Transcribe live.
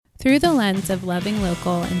Through the lens of loving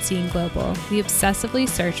local and seeing global, we obsessively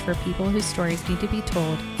search for people whose stories need to be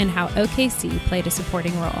told and how OKC played a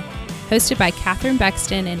supporting role. Hosted by Catherine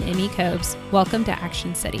Bexton and Emmy Cobes, welcome to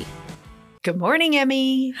Action City. Good morning,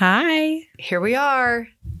 Emmy. Hi. Here we are.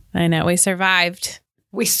 I know, we survived.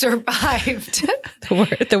 We survived.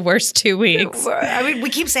 the worst 2 weeks. I mean,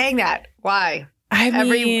 we keep saying that. Why?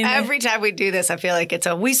 Every time we do this, I feel like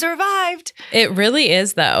we survived. It really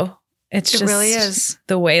is, though. It really is.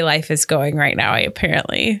 The way life is going right now,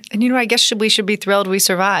 apparently. And, I guess we should be thrilled we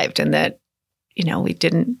survived and that, we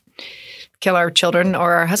didn't kill our children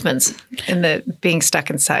or our husbands in the being stuck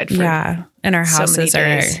inside for and our houses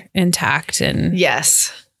are intact. And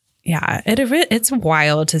yes. Yeah, it's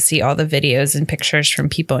wild to see all the videos and pictures from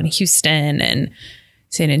people in Houston and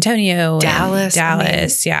San Antonio, Dallas,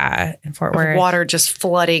 and Fort Worth. Water just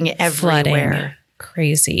flooding everywhere.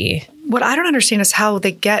 Crazy. What I don't understand is how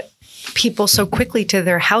they get people so quickly to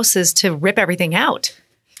their houses to rip everything out.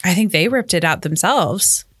 I think they ripped it out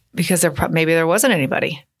themselves. Because maybe there wasn't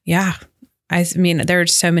anybody. Yeah. I mean, there are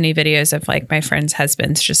so many videos of my friends'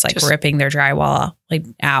 husbands just ripping their drywall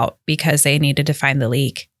out because they needed to find the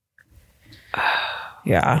leak.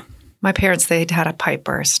 Yeah. My parents, they had a pipe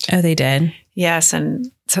burst. Oh, they did? Yes.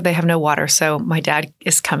 And so they have no water. So my dad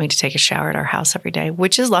is coming to take a shower at our house every day,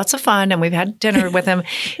 which is lots of fun. And we've had dinner with him.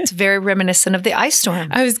 It's very reminiscent of the ice storm.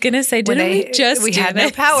 I was going to say, we had no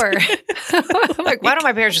power. I'm like, why don't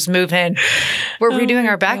my parents just move in? We're redoing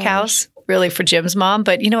our back house, really, for Jim's mom.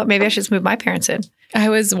 But you know what? Maybe I should just move my parents in. I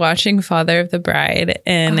was watching Father of the Bride,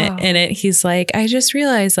 and in it, he's like, I just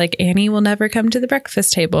realized, Annie will never come to the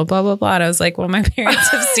breakfast table, blah, blah, blah. And I was like, well, my parents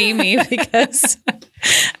have seen me because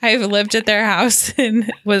I've lived at their house in,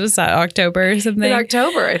 what was that, October or something? In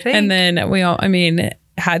October, I think. And then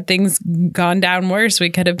had things gone down worse, we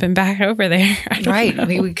could have been back over there. Right.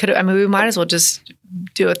 We might as well just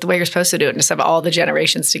do it the way you're supposed to do it and just have all the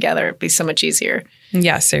generations together. It'd be so much easier.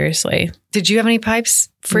 Yeah, seriously. Did you have any pipes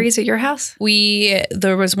freeze at your house?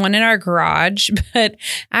 There was one in our garage, but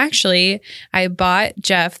actually I bought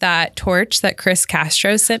Jeff that torch that Chris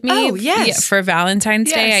Castro sent me. Oh, yes. For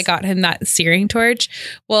Valentine's Day. I got him that searing torch.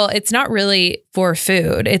 Well, it's not really for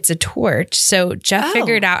food. It's a torch. So Jeff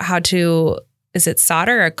figured out how to, is it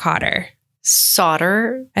solder or cotter?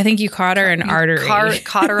 Solder. I think you cauter an artery.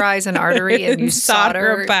 Cauterize an artery and you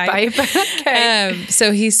solder a pipe. Okay.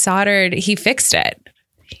 So he fixed it.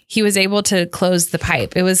 He was able to close the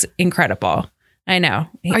pipe. It was incredible. I know.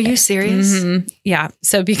 Are you serious? Mm-hmm. Yeah.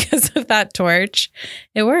 So because of that torch,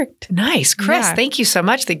 it worked. Nice. Chris, thank you so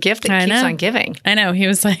much. The gift that keeps on giving. I know. He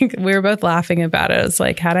was like, we were both laughing about it. I was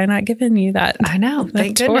like, had I not given you that? I know.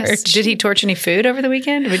 Thank goodness. Did he torch any food over the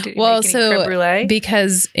weekend? Did he make any creme brulee?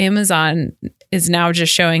 Because Amazon is now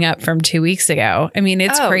just showing up from 2 weeks ago. I mean,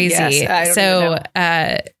 it's crazy. Yes. So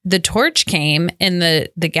the torch came and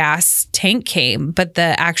the gas tank came, but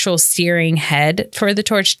the actual searing head for the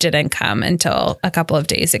torch didn't come until a couple of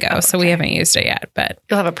days ago. So we haven't used it yet, but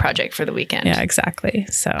you'll have a project for the weekend. Yeah, exactly.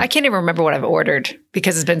 So I can't even remember what I've ordered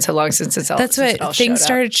because it's been so long since it's all. That's what things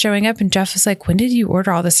started showing up. And Jeff was like, when did you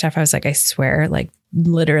order all this stuff? I was like, I swear,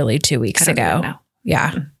 literally 2 weeks ago.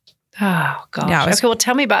 Yeah. Oh, gosh. Yeah, okay, well,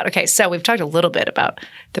 tell me about, so we've talked a little bit about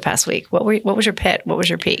the past week. What was your pit? What was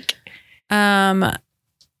your peak? I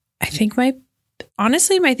think my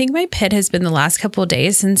pit has been the last couple of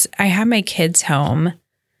days since I had my kids home.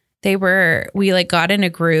 We got in a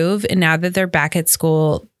groove, and now that they're back at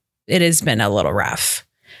school, it has been a little rough.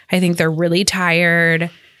 I think they're really tired.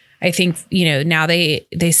 I think, now they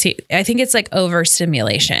see, I think it's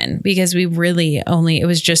overstimulation because it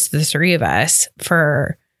was just the three of us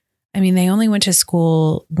they only went to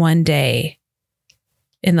school one day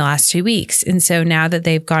in the last 2 weeks. And so now that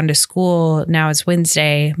they've gone to school, now it's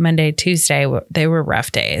Wednesday, Monday, Tuesday, they were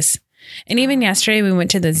rough days. And even yesterday we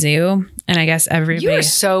went to the zoo, and I guess everybody. You are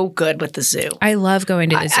so good with the zoo. I love going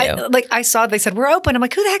to the zoo. I saw, they said, we're open. I'm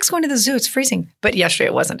like, who the heck's going to the zoo? It's freezing. But yesterday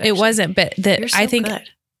it wasn't. It wasn't, but I think good.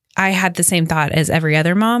 I had the same thought as every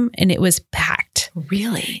other mom, and it was packed.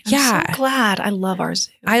 Really? Yeah. I'm so glad. I love our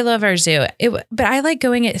zoo. I love our zoo. But I like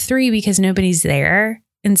going at 3 because nobody's there.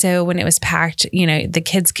 And so when it was packed, the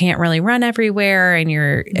kids can't really run everywhere. And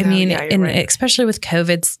you're right. Especially with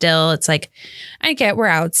COVID still, it's like, I get we're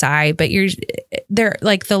outside, but they're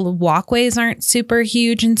the walkways aren't super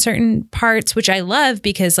huge in certain parts, which I love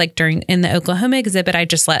because in the Oklahoma exhibit, I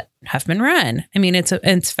just let Huffman run. I mean,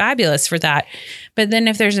 it's fabulous for that. But then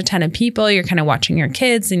if there's a ton of people, you're kind of watching your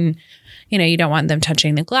kids and, you don't want them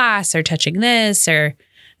touching the glass or touching this, or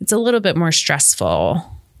it's a little bit more stressful.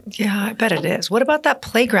 Yeah, I bet it is. What about that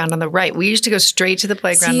playground on the right? We used to go straight to the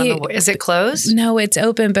playground on the Is it closed? No, it's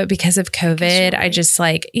open, but because of COVID, I just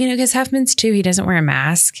because Huffman's too, he doesn't wear a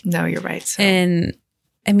mask. No, you're right. So. And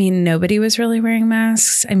I mean, nobody was really wearing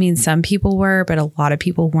masks. I mean, some people were, but a lot of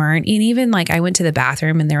people weren't. And even I went to the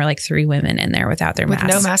bathroom and there were 3 women in there without their masks.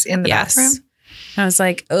 With no mask in the bathroom? I was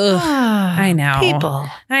like, ugh, I know. People.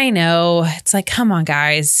 I know. It's come on,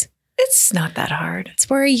 guys. It's not that hard.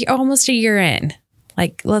 We're almost a year in.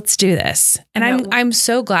 Let's do this. And I'm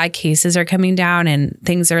so glad cases are coming down and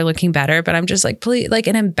things are looking better. But I'm just please,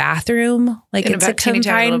 in a bathroom, it's a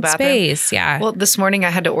confined space. Yeah. Well, this morning I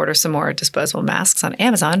had to order some more disposable masks on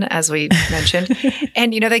Amazon, as we mentioned.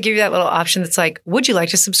 And they give you that little option that's would you like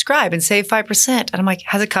to subscribe and save 5%? And I'm like,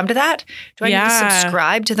 has it come to that? Do I need to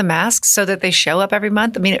subscribe to the masks so that they show up every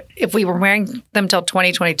month? I mean, if we were wearing them till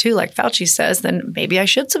 2022, like Fauci says, then maybe I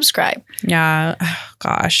should subscribe. Yeah. Oh,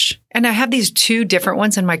 gosh. And I have these 2 different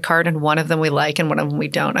ones in my cart, and one of them we like and one of them we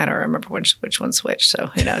don't. I don't remember which one's which, so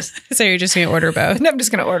who knows? So you're just going to order both? No, I'm just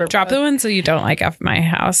going to order Drop both. the ones that you don't like off my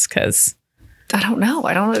house because... I don't know.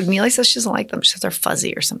 Amelia says she doesn't like them. She says they're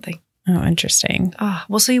fuzzy or something. Oh, interesting. Oh,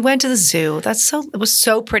 well, so you went to the zoo. It was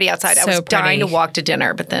so pretty outside. I was dying to walk to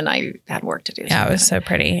dinner, but then I had work to do. Yeah, it was so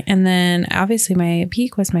pretty. And then obviously my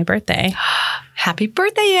peak was my birthday. Happy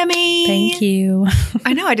birthday, Emmy. Thank you.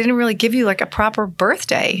 I know. I didn't really give you a proper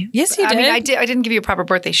birthday. Yes, you did. I mean, I didn't give you a proper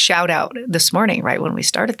birthday shout out this morning, right when we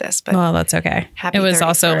started this. But well, that's okay. Happy it was 31st.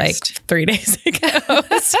 Also 3 days ago.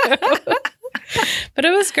 So. But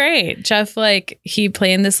it was great. Jeff, he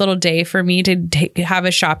planned this little day for me to have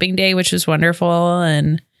a shopping day, which was wonderful.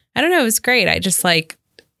 And I don't know, it was great. I just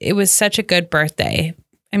it was such a good birthday.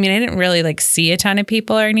 I mean, I didn't really see a ton of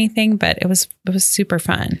people or anything, but it was super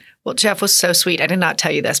fun. Well, Jeff was so sweet. I did not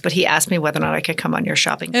tell you this, but he asked me whether or not I could come on your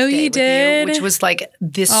shopping day he with did? you, which was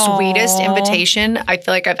the sweetest invitation I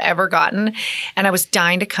feel like I've ever gotten. And I was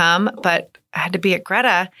dying to come, but I had to be at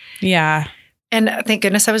Greta. Yeah. And thank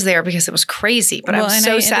goodness I was there because it was crazy. But I was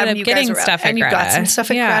so sad when you guys were stuff and you Greta. got some stuff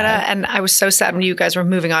at Greta. And I was so sad when you guys were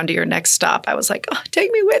moving on to your next stop. I was like, oh, take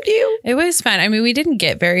me with you. It was fun. I mean, we didn't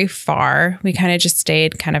get very far. We kind of just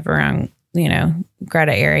stayed kind of around,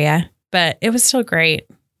 Greta area. But it was still great.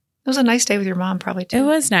 It was a nice day with your mom, probably, too. It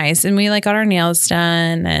was nice. And we got our nails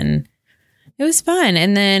done and it was fun.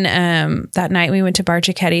 And then that night we went to Bar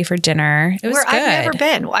Cicchetti for dinner. It was good. I've never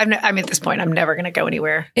been. I'm at this point, I'm never going to go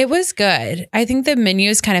anywhere. It was good. I think the menu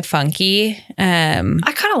is kind of funky. I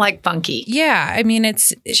kind of like funky. Yeah. I mean,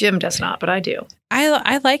 Jim does not, but I do.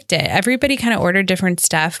 I liked it. Everybody kind of ordered different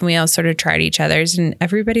stuff and we all sort of tried each other's and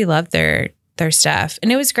everybody loved their stuff.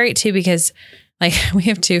 And it was great too because we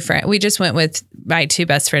have 2 friends. We just went with my 2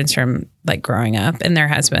 best friends from growing up and their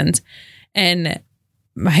husbands. And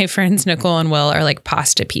my friends Nicole and Will are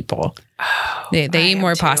pasta people. Oh, they eat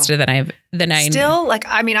more pasta than I still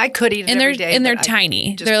I could eat it every day. And they're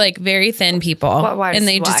tiny. They're very thin people. Why? And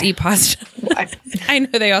they just eat pasta. I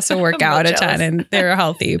know they also work out a ton and they're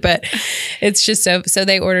healthy, but it's just so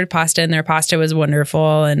they ordered pasta and their pasta was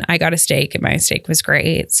wonderful. And I got a steak and my steak was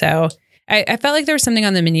great. So I felt like there was something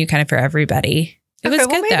on the menu kind of for everybody. It was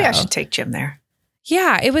good maybe though. I should take Jim there.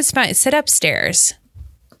 Yeah, it was fun. Sit upstairs.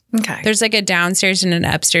 Okay. There's a downstairs and an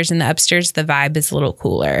upstairs, and the upstairs, the vibe is a little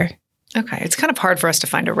cooler. Okay. It's kind of hard for us to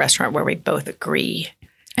find a restaurant where we both agree.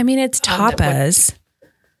 I mean, it's tapas.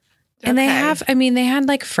 And they had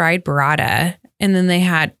fried burrata, and then they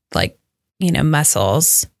had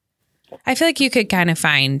mussels. I feel like you could kind of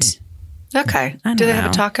find. Okay. Do they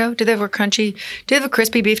have a taco? Do they have a crunchy? Do they have a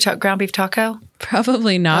crispy ground beef taco?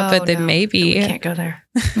 Probably not, but then maybe. No, we can't go there.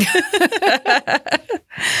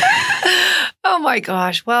 Oh my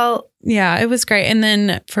gosh. Well, yeah, it was great. And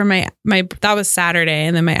then for my that was Saturday,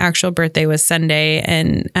 and then my actual birthday was Sunday,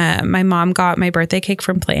 and my mom got my birthday cake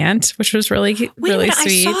from Plant, which was really sweet.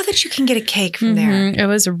 I saw that you can get a cake from there. It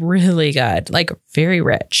was really good, very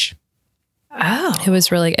rich. Oh.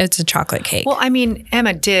 It's a chocolate cake. Well, I mean,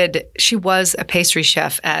 Emma she was a pastry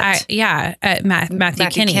chef at Matthew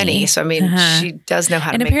Kinney. So, I mean, she does know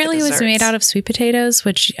how to make the desserts. And apparently it was made out of sweet potatoes,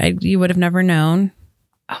 which you would have never known.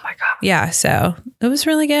 Oh my God. Yeah. So it was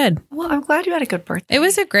really good. Well, I'm glad you had a good birthday. It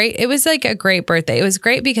was a great birthday. It was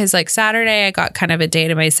great because Saturday I got kind of a day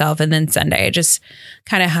to myself, and then Sunday I just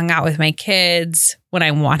kind of hung out with my kids when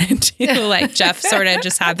I wanted to. Jeff sort of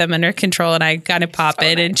just had them under control, and I kind of pop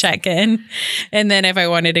in and check in. And then if I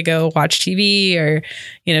wanted to go watch TV or,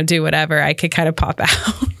 do whatever, I could kind of pop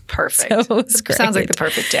out. Perfect. So it was great. Sounds like the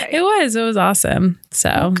perfect day. It was awesome.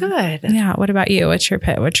 So good. Yeah. What about you? What's your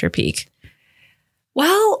peak?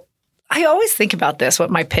 Well, I always think about this, what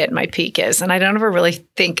my pit and my peak is. And I don't ever really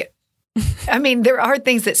think I mean, there are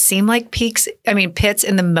things that seem like pits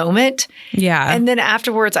in the moment. Yeah. And then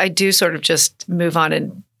afterwards, I do sort of just move on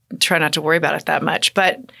and try not to worry about it that much.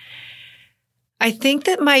 But I think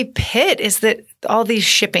that my pit is that all these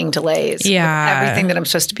shipping delays. Yeah. With everything that I'm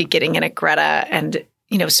supposed to be getting in at Greta. And,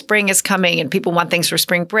 spring is coming and people want things for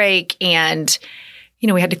spring break. And,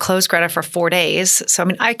 we had to close Greta for 4 days. So,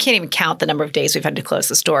 I can't even count the number of days we've had to close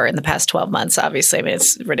the store in the past 12 months, obviously.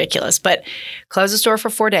 It's ridiculous. But close the store for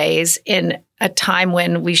 4 days in a time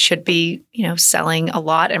when we should be, selling a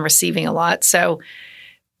lot and receiving a lot. So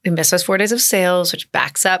we miss those 4 days of sales, which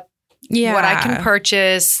backs up what I can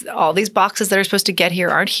purchase. All these boxes that are supposed to get here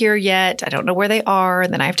aren't here yet. I don't know where they are.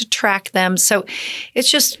 And then I have to track them. So it's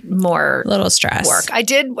just more little stress work. I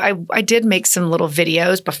did make some little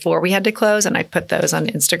videos before we had to close, and I put those on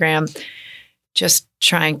Instagram, just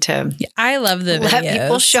trying to I love the videos. Let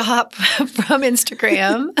people shop from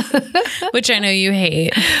Instagram. Which I know you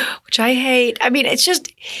hate. Which I hate.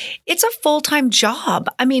 It's a full-time job.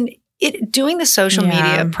 Doing the social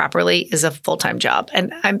media properly is a full-time job.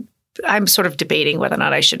 And I'm sort of debating whether or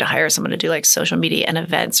not I should hire someone to do like social media and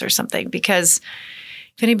events or something, because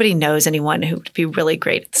if anybody knows anyone who would be really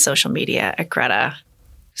great at social media at Greta,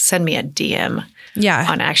 send me a DM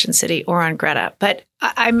on Action City or on Greta. But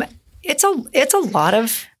it's a lot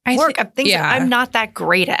of work. Things that I'm not that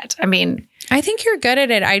great at. I think you're good at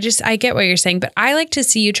it. I get what you're saying, but I like to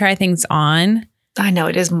see you try things on. I know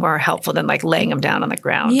it is more helpful than like laying them down on the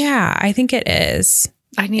ground. Yeah, I think it is.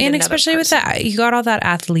 And especially with that, you got all that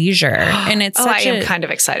athleisure, and it's I am kind of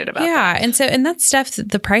excited about that. Yeah, and that stuff,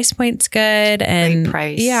 the price point's good, and great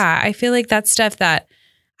price. Yeah, I feel like that's stuff that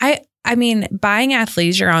buying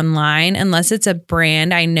athleisure online, unless it's a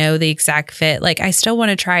brand I know the exact fit, like I still want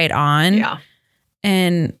to try it on. Yeah.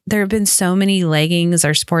 And there have been so many leggings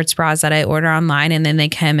or sports bras that I order online, and then they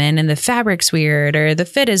come in and the fabric's weird or the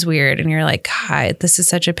fit is weird, and you're like, God, this is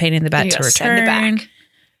such a pain in the butt to return. Send it back.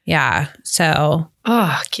 Yeah. So.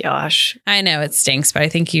 Oh, gosh. I know it stinks, but I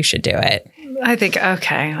think you should do it. I think,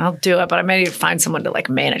 okay, I'll do it, but I may need to find someone to like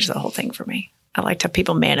manage the whole thing for me. I like to have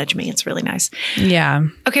people manage me. It's really nice. Yeah.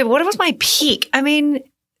 Okay, but what was my peak?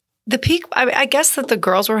 The peak, I guess that the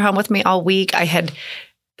girls were home with me all week. I had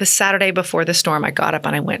the Saturday before the storm, I got up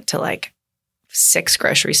and I went to like 6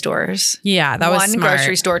 grocery stores. Yeah, that was smart. One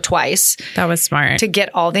grocery store twice. That was smart. To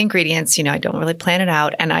get all the ingredients. I don't really plan it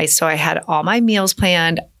out. And I had all my meals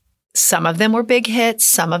planned. Some of them were big hits.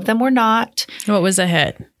 Some of them were not. What was a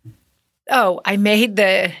hit? Oh, I made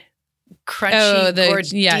the crunchy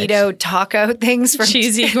gordito taco things from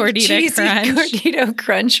cheesy gordito crunch. Gordito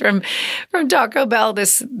crunch from Taco Bell.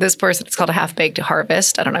 This person, it's called a Half-Baked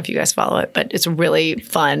Harvest. I don't know if you guys follow it, but it's really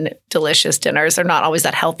fun, delicious dinners. They're not always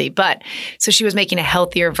that healthy, but so she was making a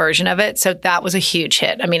healthier version of it. So that was a huge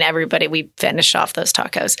hit. We finished off those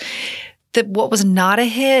tacos. What was not a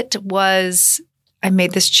hit was I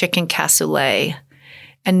made this chicken cassoulet.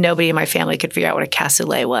 And nobody in my family could figure out what a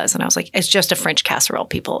cassoulet was. And I was like, it's just a French casserole,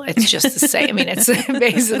 people. It's just the same. It's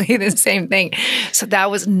basically the same thing. So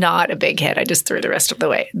that was not a big hit. I just threw the rest of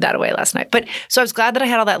that away last night. But so I was glad that I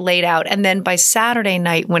had all that laid out. And then by Saturday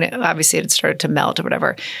night, when it had started to melt or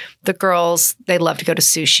whatever, the girls, they love to go to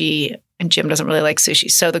sushi. And Jim doesn't really like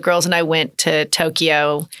sushi. So the girls and I went to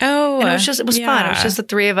Tokyo. Oh, and it was fun. It was just the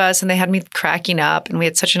 3 of us. And they had me cracking up. And we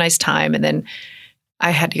had such a nice time. And then I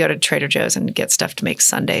had to go to Trader Joe's and get stuff to make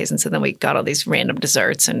sundaes. And so then we got all these random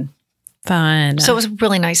desserts and fun. So it was a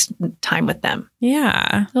really nice time with them.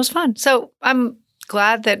 Yeah. It was fun. So I'm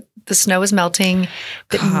glad that the snow is melting,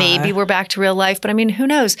 that maybe we're back to real life. But who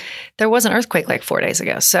knows? There was an earthquake like 4 days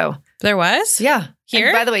ago. So there was? Yeah. Here?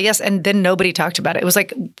 And by the way, yes. And then nobody talked about it. It was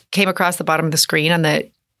like came across the bottom of the screen on the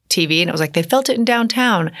TV and it was like, they felt it in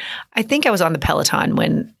downtown. I think I was on the Peloton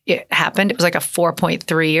when it happened. It was like a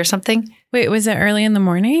 4.3 or something. Wait, was it early in the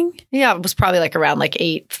morning? Yeah, it was probably like around like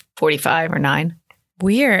 8:45 or 9.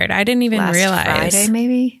 Weird. I didn't even realize. Friday,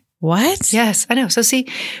 maybe. What? Yes, I know. So see,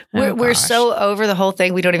 we're so over the whole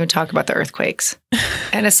thing. We don't even talk about the earthquakes.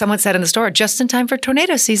 And as someone said in the store, just in time for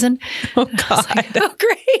tornado season. Oh, God. Oh,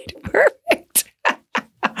 great. Perfect.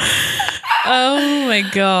 Oh my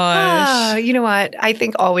gosh. You know what? I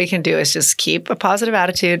think all we can do is just keep a positive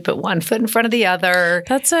attitude, put one foot in front of the other.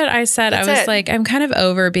 That's what I said. I was like, I'm kind of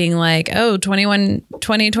over being like, oh,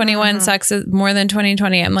 2021 sucks more than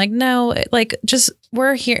 2020. I'm like, no, like just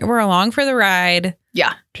we're here. We're along for the ride.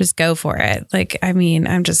 Yeah. Just go for it. Like,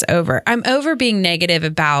 I'm just over. I'm over being negative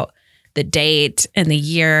about the date and the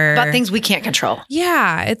year. About things we can't control.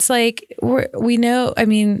 Yeah. It's like, we know,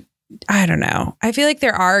 I don't know. I feel like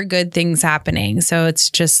there are good things happening. So it's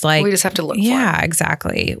just like, we just have to look for it.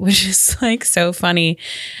 Exactly. Which is like so funny.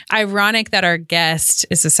 Ironic that our guest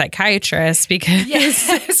is a psychiatrist because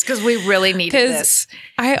because we really need this.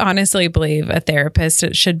 I honestly believe a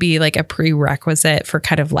therapist should be like a prerequisite for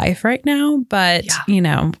kind of life right now. But,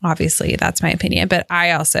 obviously that's my opinion. But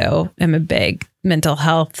I also am a big mental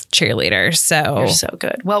health cheerleader. So you're so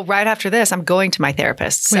good. Well, right after this, I'm going to my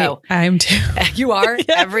therapist. So I'm too. You are? Yes.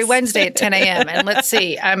 Every Wednesday at 10 a.m. And let's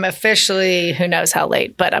see, I'm officially who knows how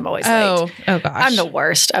late, but I'm always late. Oh gosh. I'm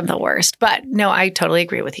the worst. But no, I totally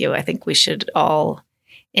agree with you. I think we should all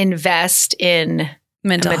invest in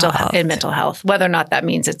mental health, whether or not that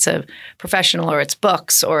means it's a professional or it's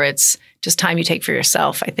books or it's just time you take for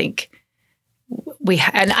yourself. I think we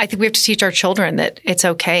have to teach our children that it's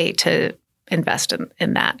okay to invest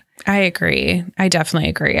in that. I agree. I definitely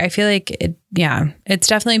agree. I feel like it's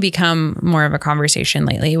definitely become more of a conversation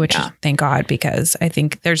lately, which thank God, because I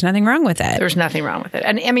think there's nothing wrong with it. There's nothing wrong with it.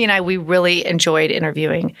 And Emmy and I, we really enjoyed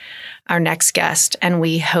interviewing our next guest, and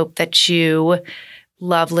we hope that you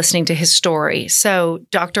love listening to his story. So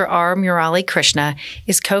Dr. R. Murali Krishna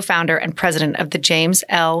is co-founder and president of the James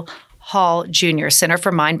L. Hall Jr. Center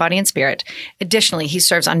for Mind, Body, and Spirit. Additionally, he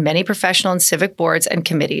serves on many professional and civic boards and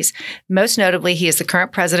committees. Most notably, he is the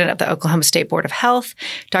current president of the Oklahoma State Board of Health.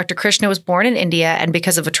 Dr. Krishna was born in India, and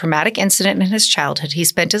because of a traumatic incident in his childhood, he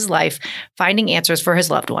spent his life finding answers for his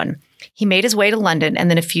loved one. He made his way to London and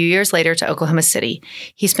then a few years later to Oklahoma City.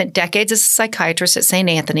 He spent decades as a psychiatrist at St.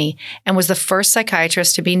 Anthony and was the first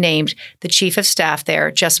psychiatrist to be named the chief of staff there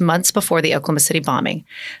just months before the Oklahoma City bombing.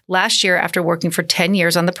 Last year, after working for 10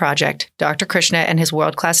 years on the project, Dr. Krishna and his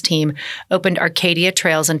world-class team opened Arcadia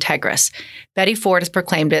Trails in Tegris. Betty Ford has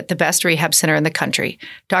proclaimed it the best rehab center in the country.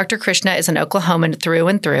 Dr. Krishna is an Oklahoman through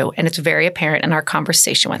and through, and it's very apparent in our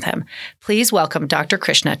conversation with him. Please welcome Dr.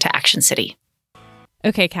 Krishna to Action City.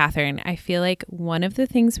 Okay, Catherine, I feel like one of the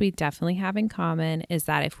things we definitely have in common is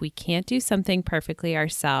that if we can't do something perfectly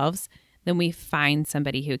ourselves, then we find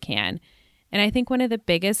somebody who can. And I think one of the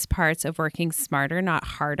biggest parts of working smarter, not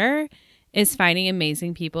harder, is finding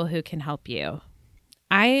amazing people who can help you.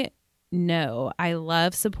 I know I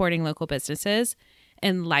love supporting local businesses,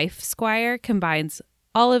 and LifeSquire combines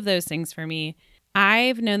all of those things for me.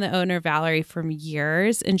 I've known the owner, Valerie, for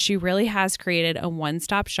years, and she really has created a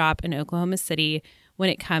one-stop shop in Oklahoma City when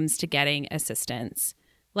it comes to getting assistance.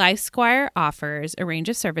 LifeSquire offers a range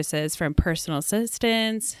of services from personal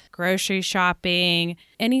assistance, grocery shopping,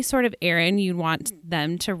 any sort of errand you want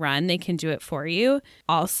them to run, they can do it for you.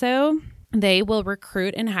 Also, they will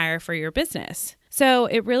recruit and hire for your business. So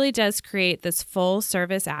it really does create this full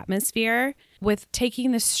service atmosphere with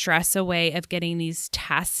taking the stress away of getting these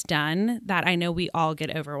tasks done that I know we all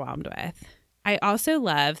get overwhelmed with. I also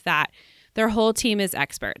love that their whole team is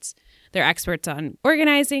experts. They're experts on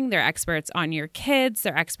organizing, they're experts on your kids,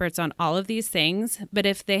 they're experts on all of these things. But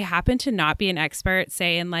if they happen to not be an expert,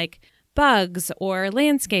 say in like bugs or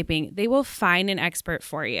landscaping, they will find an expert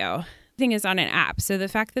for you. Thing is on an app. So the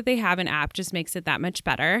fact that they have an app just makes it that much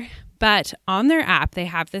better. But on their app, they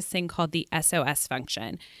have this thing called the SOS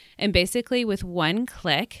function. And basically with one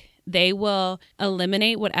click, they will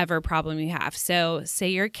eliminate whatever problem you have. So say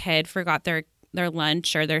your kid forgot their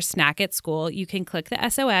lunch or their snack at school, you can click the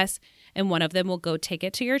SOS and one of them will go take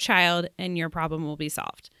it to your child and your problem will be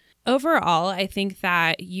solved. Overall, I think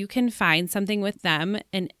that you can find something with them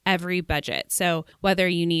in every budget. So whether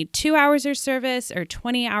you need 2 hours of service or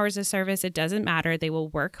 20 hours of service, it doesn't matter. They will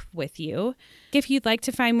work with you. If you'd like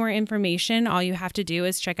to find more information, all you have to do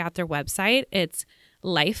is check out their website. It's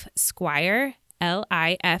LifeSquire,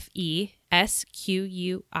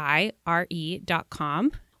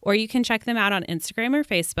 LifeSquire.com, or you can check them out on Instagram or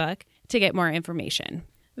Facebook to get more information.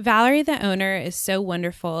 Valerie, the owner, is so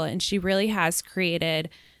wonderful, and she really has created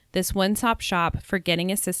this one-stop shop for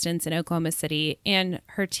getting assistance in Oklahoma City, and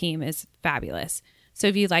her team is fabulous. So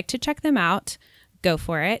if you'd like to check them out, go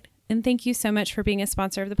for it. And thank you so much for being a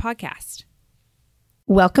sponsor of the podcast.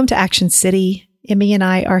 Welcome to Action City. Emmy and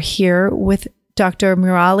I are here with Dr.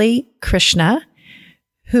 Murali Krishna,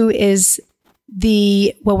 who is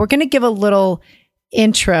we're going to give a little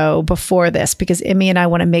intro before this because Emmy and I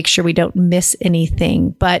want to make sure we don't miss anything,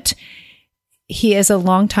 but he is a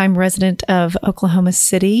longtime resident of Oklahoma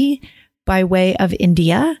City by way of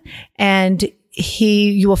India. And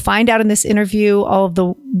you will find out in this interview all of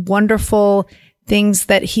the wonderful things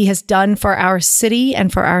that he has done for our city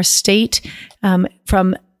and for our state,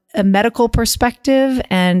 from a medical perspective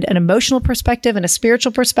and an emotional perspective and a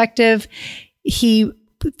spiritual perspective. He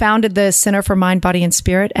founded the Center for Mind, Body, and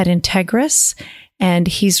Spirit at Integris. And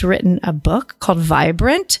he's written a book called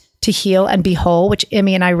Vibrant, to Heal and Be Whole, which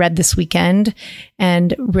Emmy and I read this weekend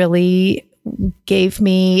and really gave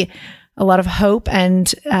me a lot of hope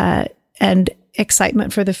and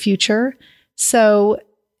excitement for the future. So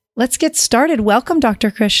let's get started. Welcome,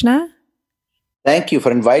 Dr. Krishna. Thank you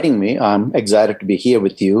for inviting me. I'm excited to be here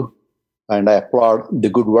with you, and I applaud the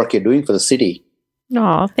good work you're doing for the city.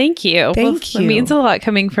 Oh, thank you. Thank you. It means a lot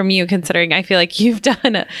coming from you, considering I feel like you've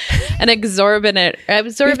done an exorbitant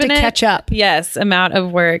catch up. Yes, amount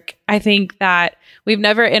of work. I think that we've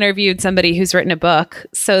never interviewed somebody who's written a book,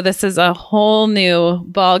 so this is a whole new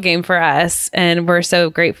ball game for us, and we're so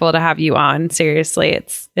grateful to have you on. Seriously,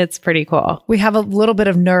 it's pretty cool. We have a little bit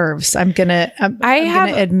of nerves. I'm gonna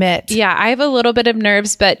admit. Yeah, I have a little bit of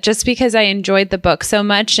nerves, but just because I enjoyed the book so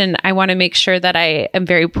much, and I want to make sure that I am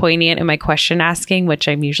very poignant in my question asking, which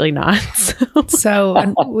I'm usually not.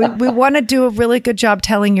 So we want to do a really good job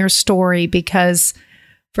telling your story, because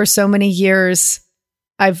for so many years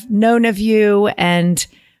I've known of you and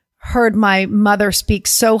heard my mother speak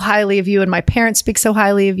so highly of you, and my parents speak so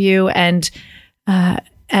highly of you, and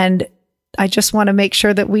I just want to make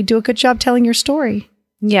sure that we do a good job telling your story.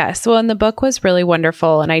 Yes. Well, and the book was really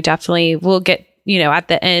wonderful, and I definitely will get, at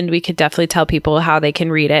the end, we could definitely tell people how they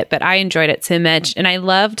can read it, but I enjoyed it so much. And I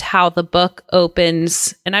loved how the book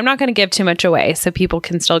opens, and I'm not going to give too much away so people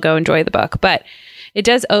can still go enjoy the book, but it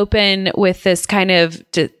does open with this kind of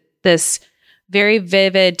this very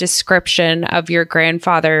vivid description of your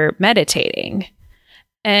grandfather meditating.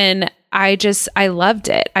 And I loved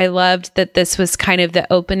it. I loved that this was kind of the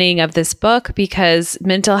opening of this book, because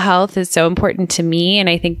mental health is so important to me, and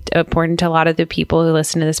I think important to a lot of the people who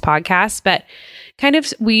listen to this podcast. But kind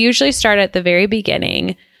of, we usually start at the very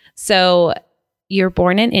beginning. So you're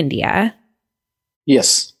born in India.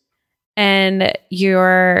 Yes. And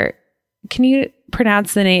can you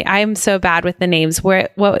pronounce the name? I'm so bad with the names.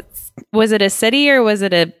 What was it, a city or was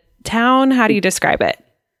it a town? How do you describe it?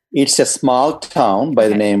 It's a small town by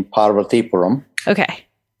the name Parvatipuram. Okay.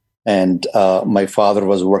 And my father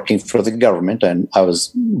was working for the government, and I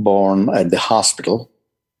was born at the hospital.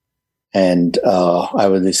 And I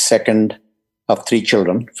was the second of three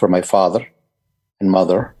children for my father and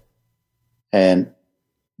mother. And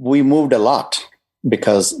we moved a lot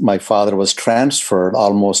because my father was transferred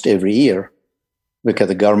almost every year because of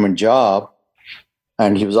the government job.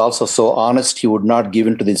 And he was also so honest, he would not give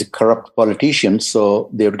in to these corrupt politicians. So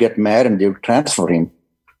they would get mad and they would transfer him.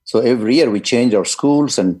 So every year we changed our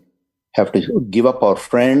schools and have to give up our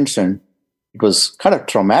friends. And it was kind of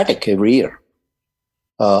traumatic every year.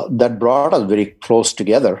 That brought us very close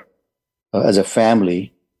together as a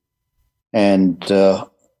family. And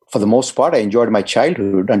for the most part, I enjoyed my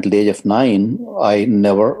childhood until the age of 9. I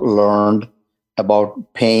never learned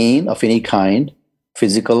about pain of any kind,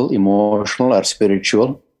 physical, emotional, or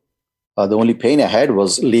spiritual. The only pain I had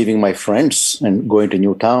was leaving my friends and going to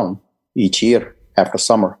new town each year after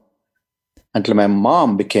summer, until my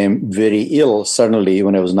mom became very ill suddenly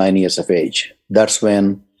when I was 9 years of age. That's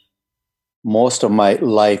when most of my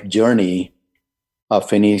life journey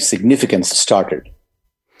of any significance started.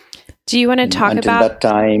 Do you want to talk until about that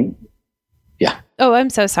time? Yeah. Oh, I'm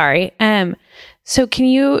so sorry. So can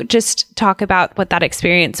you just talk about what that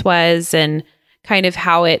experience was and kind of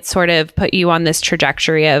how it sort of put you on this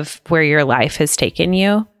trajectory of where your life has taken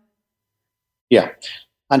you? Yeah.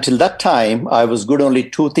 Until that time, I was good only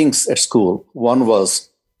two things at school. One was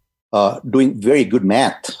doing very good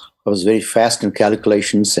math. I was very fast in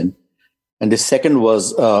calculations. And the second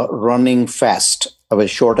was running fast. I was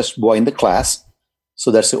the shortest boy in the class. So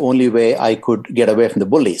that's the only way I could get away from the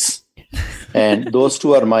bullies. And those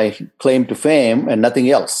two are my claim to fame and nothing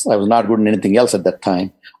else. I was not good in anything else at that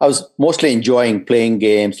time. I was mostly enjoying playing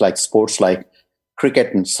games like sports like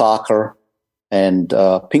cricket and soccer and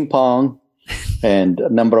ping pong and a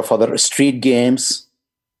number of other street games.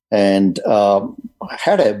 And I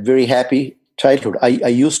had a very happy childhood. I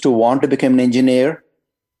used to want to become an engineer.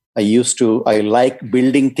 I like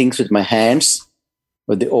building things with my hands.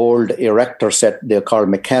 With the old erector set, they're called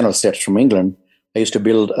Meccano sets from England. I used to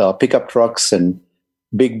build pickup trucks and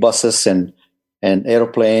big buses and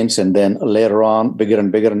airplanes, and then later on, bigger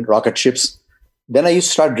and bigger rocket ships. Then I used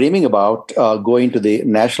to start dreaming about going to the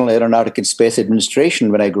National Aeronautic and Space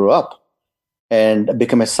Administration when I grew up and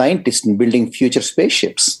become a scientist in building future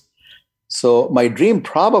spaceships. So my dream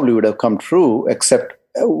probably would have come true, except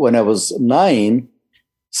when I was 9,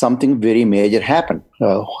 something very major happened.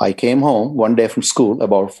 I came home one day from school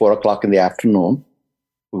about 4 o'clock in the afternoon.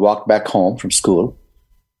 We walked back home from school,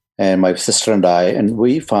 and my sister and I, and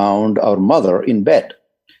we found our mother in bed.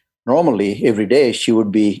 Normally, every day, she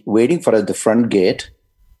would be waiting for us at the front gate,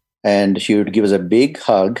 and she would give us a big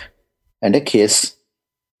hug and a kiss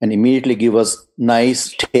and immediately give us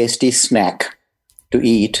nice, tasty snack to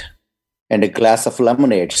eat and a glass of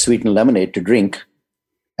lemonade, sweetened lemonade to drink.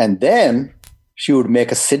 And then she would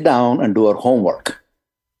make us sit down and do our homework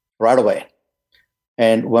right away.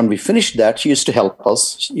 And when we finished that, she used to help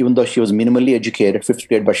us, even though she was minimally educated, 5th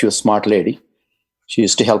grade, but she was a smart lady. She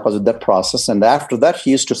used to help us with that process. And after that,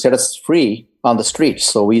 she used to set us free on the streets.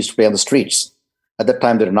 So we used to play on the streets. At that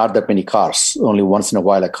time, there were not that many cars. Only once in a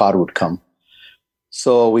while, a car would come.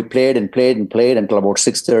 So we played and played and played until about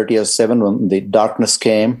 6:30 or 7 when the darkness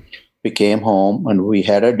came. We came home and we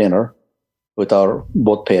had a dinner with our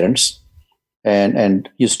both parents and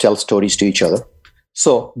used to tell stories to each other.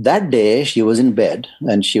 So that day, she was in bed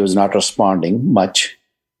and she was not responding much,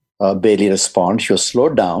 barely respond. She was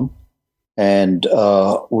slowed down. And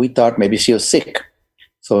we thought maybe she was sick.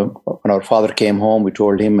 So when our father came home, we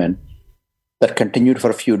told him, and that continued for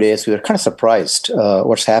a few days. We were kind of surprised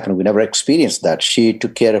what's happened. We never experienced that. She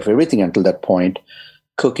took care of everything until that point,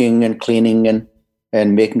 cooking and cleaning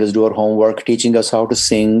and making us do our homework, teaching us how to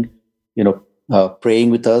sing,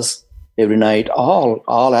 praying with us every night.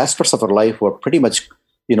 All aspects of her life were pretty much,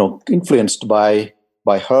 influenced by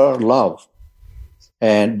her love.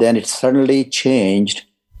 And then it suddenly changed.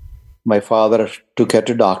 My father took her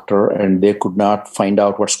to doctor and they could not find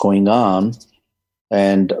out what's going on.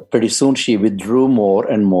 And pretty soon she withdrew more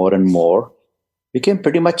and more and more, became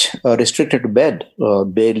pretty much restricted to bed,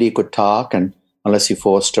 barely could talk and unless you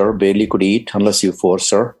forced her, barely could eat unless you forced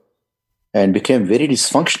her, and became very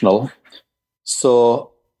dysfunctional.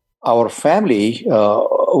 So our family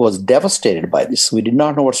was devastated by this. We did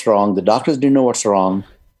not know what's wrong. The doctors didn't know what's wrong.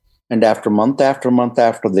 And month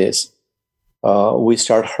after this, we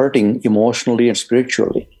started hurting emotionally and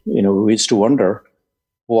spiritually. We used to wonder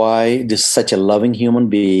why this such a loving human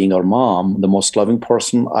being, our mom, the most loving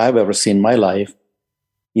person I've ever seen in my life,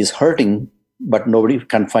 is hurting, but nobody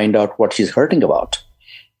can find out what she's hurting about.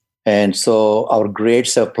 And so our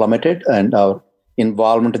grades have plummeted and our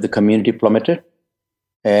involvement in the community plummeted.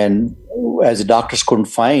 And as the doctors couldn't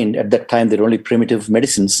find, at that time, there were only primitive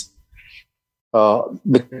medicines.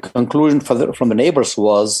 The conclusion from the neighbors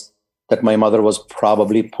was that my mother was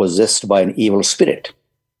probably possessed by an evil spirit.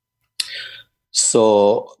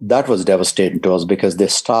 So that was devastating to us because they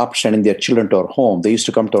stopped sending their children to our home. They used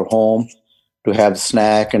to come to our home to have the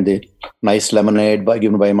snack and the nice lemonade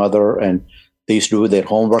given by mother, and they used to do their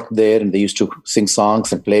homework there, and they used to sing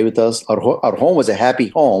songs and play with us. Our home was a happy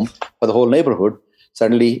home for the whole neighborhood.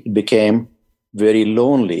 Suddenly, it became very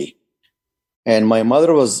lonely. And my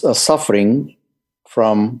mother was suffering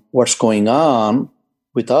from what's going on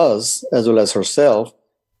with us as well as herself.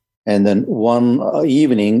 And then one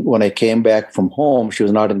evening, when I came back from home, she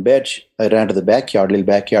was not in bed. I ran to the little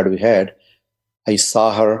backyard we had. I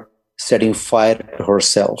saw her setting fire to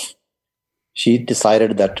herself. She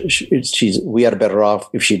decided that we are better off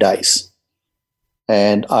if she dies.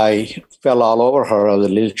 And I fell all over her. I was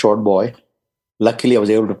a little short boy. Luckily, I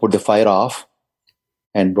was able to put the fire off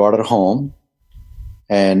and brought her home.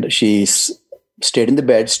 And she stayed in the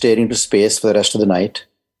bed, staring into space for the rest of the night.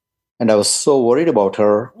 And I was so worried about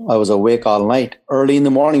her. I was awake all night, early in the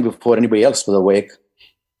morning before anybody else was awake.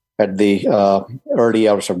 At the early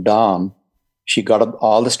hours of dawn, she got up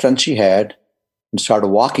all the strength she had and started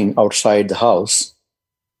walking outside the house.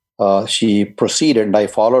 She proceeded, and I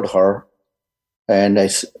followed her. And I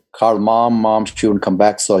called Mom. She wouldn't come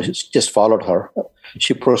back, so I just followed her.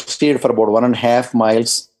 She proceeded for about 1.5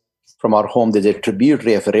 miles from our home. There's a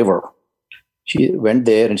tributary of a river. She went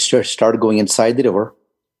there and started going inside the river.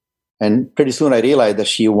 And pretty soon I realized that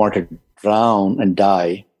she wanted to drown and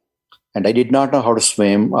die. And I did not know how to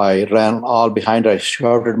swim. I ran all behind her. I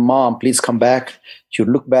shouted, "Mom, please come back." She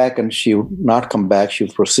would look back and she would not come back. She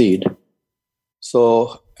would proceed.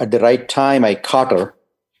 So at the right time, I caught her.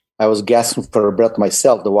 I was gasping for her breath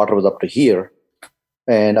myself. The water was up to here.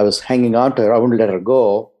 And I was hanging on to her. I wouldn't let her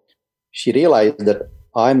go. She realized that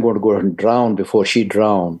I'm going to go and drown before she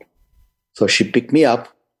drowned. So she picked me up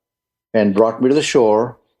and brought me to the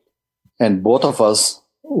shore. And both of us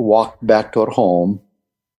walked back to our home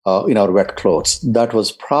in our wet clothes. That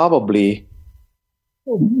was probably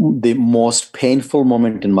the most painful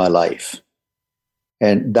moment in my life.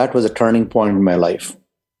 And that was a turning point in my life.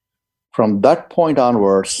 From that point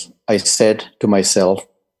onwards, I said to myself,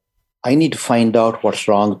 I need to find out what's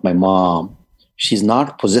wrong with my mom. She's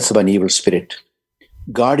not possessed by an evil spirit.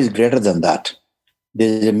 God is greater than that.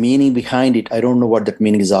 There's a meaning behind it. I don't know what that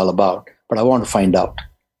meaning is all about, but I want to find out.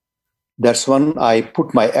 That's when I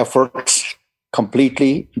put my efforts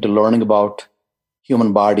completely into learning about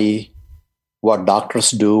human body, what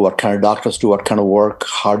doctors do, what kind of doctors do, what kind of work,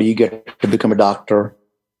 how do you get to become a doctor,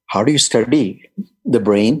 how do you study the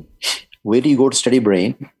brain? Where do you go to study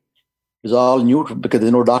brain? It's all new because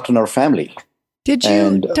there's no doctor in our family. Did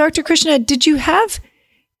you, Dr. Krishna, did you have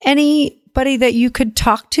anybody that you could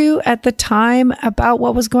talk to at the time about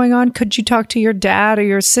what was going on? Could you talk to your dad or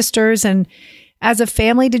your sisters? And as a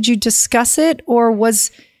family, did you discuss it? Or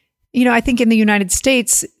was, I think in the United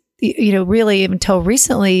States, really until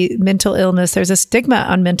recently, mental illness, there's a stigma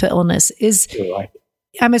on mental illness. Right.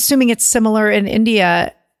 I'm assuming it's similar in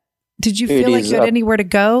India. Did you feel like you had anywhere to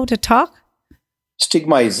go to talk?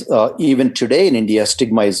 Stigma is, even today in India,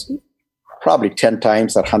 stigma is probably 10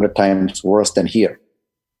 times or 100 times worse than here.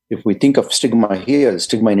 If we think of stigma here,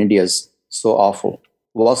 stigma in India is so awful.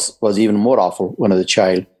 Was even more awful when I was a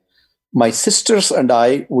child. My sisters and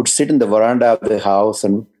I would sit in the veranda of the house,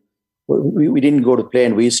 and we didn't go to play,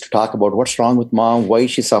 and we used to talk about what's wrong with mom, why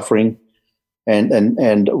is she suffering,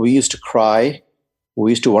 and we used to cry.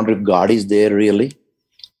 We used to wonder if God is there really,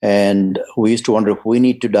 and we used to wonder if we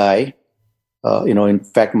need to die. In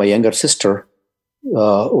fact, my younger sister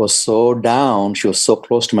was so down. She was so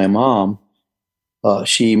close to my mom.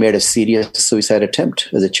 She made a serious suicide attempt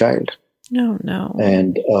as a child. No.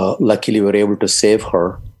 And luckily, we were able to save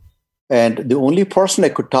her. And the only person I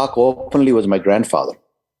could talk openly was my grandfather.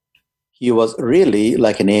 He was really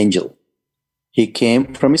like an angel. He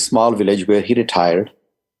came from a small village where he retired.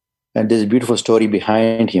 And there's a beautiful story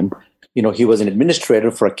behind him. He was an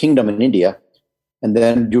administrator for a kingdom in India. And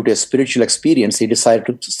then due to a spiritual experience, he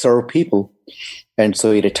decided to serve people. And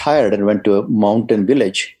so he retired and went to a mountain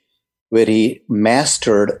village where he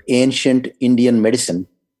mastered ancient Indian medicine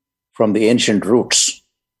from the ancient roots.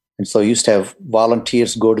 And so he used to have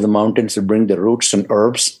volunteers go to the mountains to bring the roots and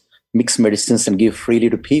herbs, mix medicines, and give freely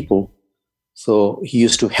to people. So he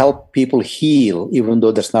used to help people heal, even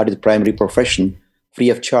though that's not his primary profession, free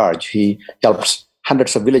of charge. He helps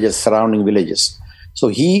hundreds of villages, surrounding villages. So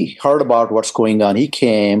he heard about what's going on. He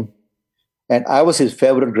came, and I was his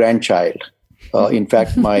favorite grandchild. In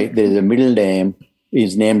fact, there is a middle name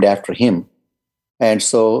is named after him. And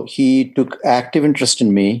so he took active interest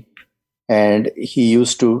in me, and he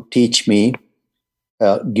used to teach me,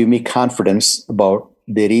 give me confidence about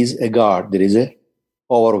there is a God, there is a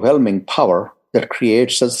overwhelming power that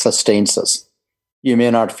creates us, sustains us. You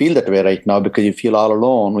may not feel that way right now because you feel all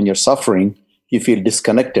alone. When you're suffering, you feel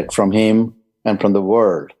disconnected from him and from the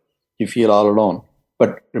world. You feel all alone.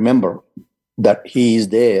 But remember that he is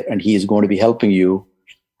there and he is going to be helping you.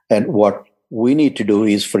 And what we need to do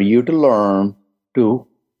is for you to learn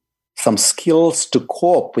some skills to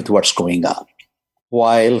cope with what's going on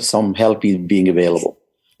while some help is being available.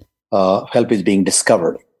 Help is being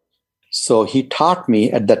discovered. So he taught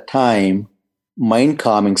me at that time mind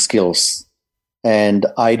calming skills. And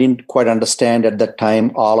I didn't quite understand at that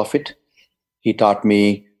time all of it. He taught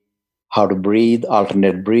me how to breathe,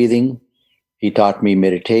 alternate breathing. He taught me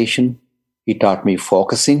meditation. He taught me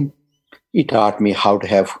focusing. He taught me how to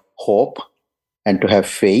have hope and to have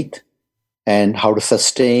faith and how to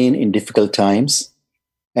sustain in difficult times.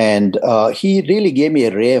 And he really gave me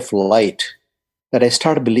a ray of light that I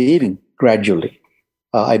started believing gradually.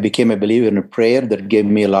 I became a believer in a prayer that gave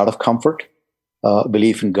me a lot of comfort.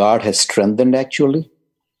 Belief in God has strengthened actually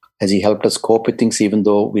as he helped us cope with things even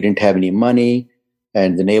though we didn't have any money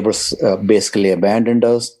and the neighbors basically abandoned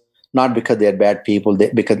us, not because they're bad people,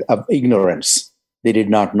 because of ignorance. They did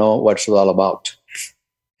not know what it was all about.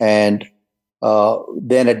 And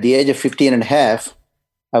then at the age of 15 and a half,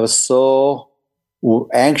 I was so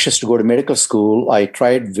anxious to go to medical school. I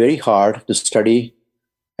tried very hard to study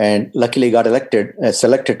and luckily got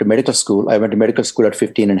selected to medical school. I went to medical school at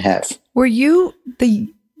 15 and a half. Were you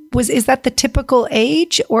is that the typical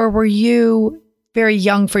age or were you very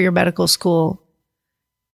young for your medical school?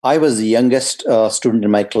 I was the youngest student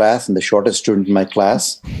in my class and the shortest student in my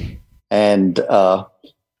class. And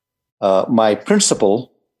my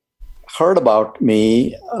principal heard about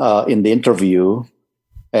me in the interview,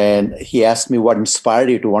 and he asked me what inspired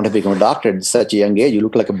you to want to become a doctor at such a young age. You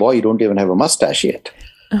look like a boy. You don't even have a mustache yet.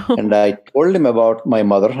 Oh. And I told him about my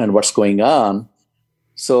mother and what's going on.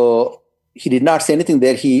 So he did not say anything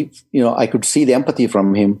there. I could see the empathy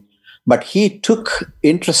from him, but he took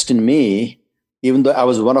interest in me, even though I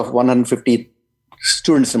was one of 150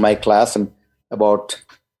 students in my class and about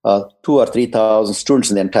 2,000 or 3,000 students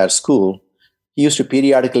in the entire school. He used to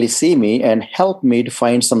periodically see me and help me to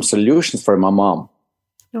find some solutions for my mom.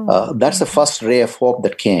 Oh. That's the first ray of hope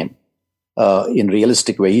that came in a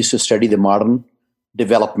realistic way. He used to study the modern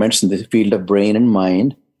developments in the field of brain and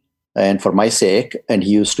mind, and for my sake, and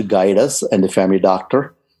he used to guide us and the family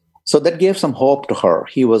doctor. So that gave some hope to her.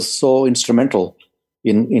 He was so instrumental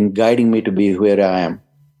in guiding me to be where I am.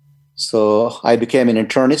 So I became an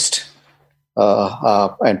internist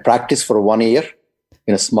and practiced for 1 year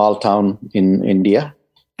in a small town in India.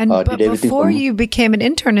 And but before you became an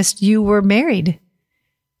internist, you were married.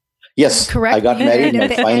 Yes, correct. I got married in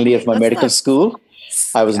my final year of my medical school.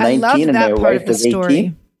 I was 19 and my wife was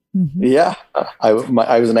 18. Mm-hmm. Yeah, I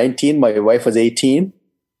was 19, my wife was 18.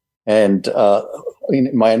 And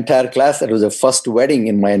in my entire class, it was the first wedding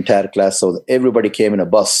in my entire class. So everybody came in a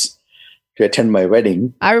bus to attend my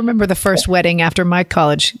wedding. I remember the first wedding after my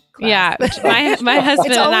college class. Yeah, my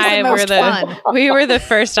husband and I we were the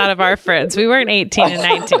first out of our friends. We weren't 18 and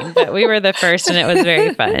 19, but we were the first, and it was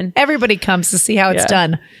very fun. Everybody comes to see how it's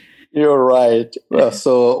done. You're right.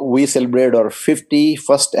 So we celebrated our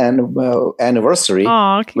 51st anniversary,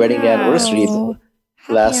 wedding anniversary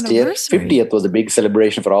last year. 50th was a big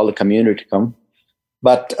celebration for all the community to come.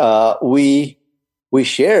 But we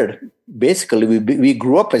shared, basically, we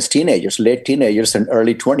grew up as teenagers, late teenagers and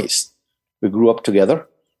early 20s. We grew up together,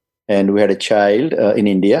 and we had a child in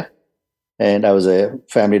India. And I was a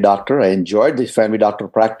family doctor. I enjoyed the family doctor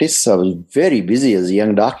practice. I was very busy as a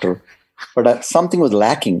young doctor, but something was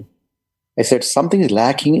lacking. I said, something is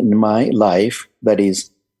lacking in my life. That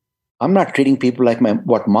is, I'm not treating people like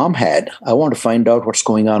what mom had. I want to find out what's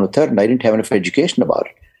going on with her. And I didn't have enough education about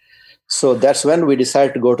it. So that's when we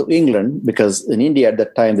decided to go to England, because in India at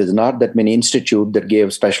that time, there's not that many institutes that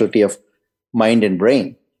gave specialty of mind and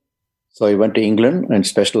brain. So I went to England and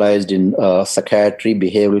specialized in psychiatry,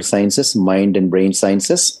 behavioral sciences, mind and brain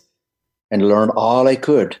sciences, and learned all I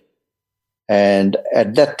could. And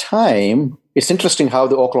at that time, it's interesting how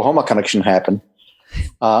the Oklahoma connection happened.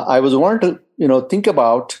 I was wanting to, think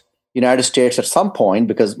about United States at some point,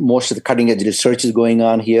 because most of the cutting edge research is going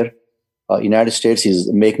on here. United States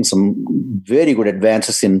is making some very good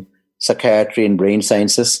advances in psychiatry and brain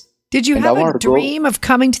sciences. Did you have a dream of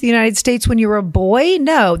coming to the United States when you were a boy?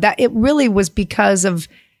 No, that it really was because of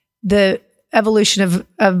the evolution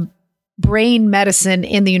of brain medicine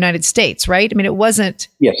in the United States, right? I mean, it wasn't.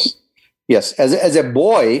 Yes. As a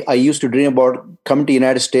boy, I used to dream about coming to the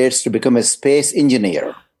United States to become a space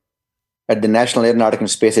engineer at the National Aeronautical and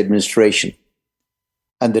Space Administration.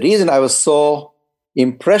 And the reason I was so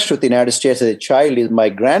impressed with the United States as a child is my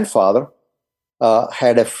grandfather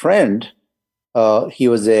had a friend. He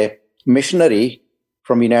was a missionary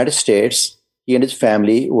from the United States. He and his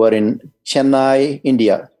family were in Chennai,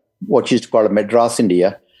 India, what you used to call Madras,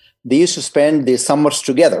 India. They used to spend the summers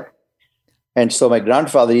together. And so my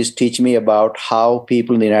grandfather used to teach me about how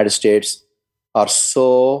people in the United States are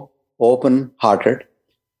so open-hearted,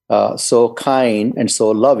 so kind and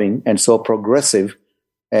so loving and so progressive.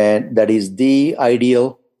 And that is the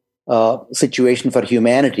ideal situation for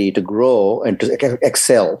humanity to grow and to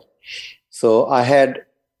excel. So I had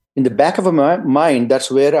in the back of my mind,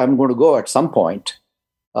 that's where I'm going to go at some point.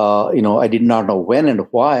 I did not know when and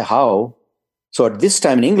why, how. So at this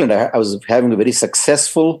time in England, I was having a very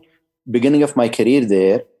successful beginning of my career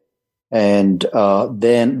there. And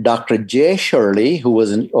then Dr. Jay Shirley, who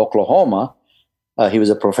was in Oklahoma, he was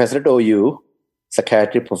a professor at OU,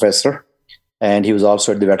 psychiatry professor, and he was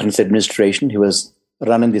also at the Veterans Administration. He was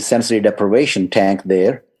running the sensory deprivation tank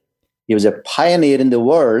there. He was a pioneer in the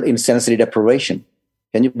world in sensory deprivation.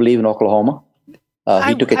 Can you believe in Oklahoma?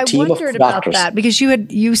 He took a team of doctors. I wondered about that because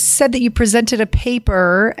you said that you presented a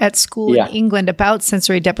paper at school in England about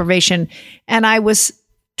sensory deprivation, and I was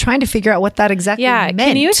trying to figure out what that exactly meant.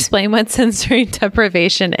 Can you explain what sensory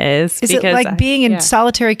deprivation is? Is it like being in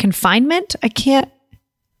solitary confinement? I can't.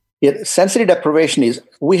 Yeah, sensory deprivation is,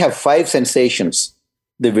 we have 5 sensations: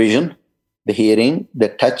 the vision, the hearing, the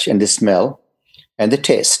touch and the smell, and the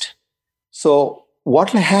taste. So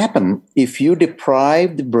what will happen if you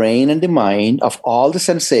deprive the brain and the mind of all the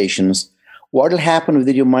sensations? What will happen with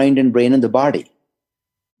your mind and brain and the body?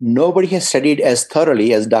 Nobody has studied as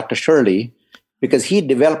thoroughly as Dr. Shirley, because he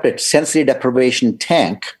developed a sensory deprivation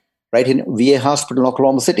tank right in VA Hospital in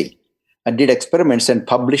Oklahoma City and did experiments and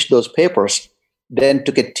published those papers. Then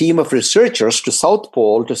took a team of researchers to South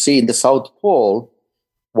Pole to see in the South Pole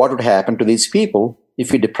what would happen to these people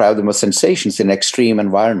if we deprive them of sensations in extreme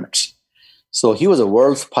environments. So he was a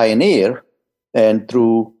world's pioneer, and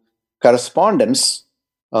through correspondence,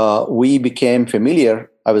 we became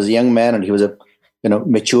familiar. I was a young man, and he was a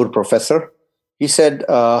mature professor. He said,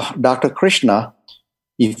 Dr. Krishna,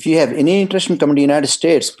 if you have any interest in coming to the United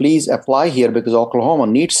States, please apply here because Oklahoma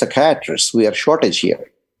needs psychiatrists. We are shortage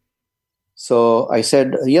here. So I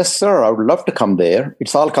said, yes, sir, I would love to come there.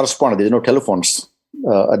 It's all correspondence. There's no telephones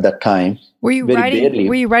at that time. Were you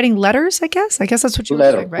writing letters, I guess? I guess that's what you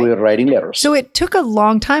were doing, right? We were writing letters. So it took a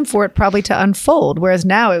long time for it probably to unfold, whereas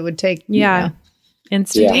now it would take instant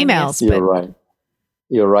emails.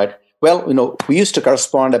 You're right. Well, we used to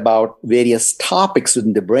correspond about various topics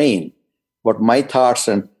within the brain, what my thoughts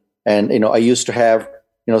and I used to have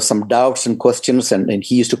some doubts and questions, and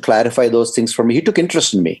he used to clarify those things for me. He took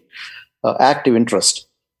interest in me, active interest.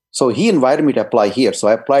 So he invited me to apply here. So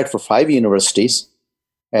I applied for 5 universities,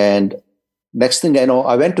 and next thing I know,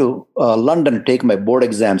 I went to London to take my board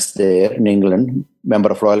exams there in England, member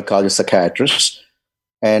of Royal College of Psychiatrists.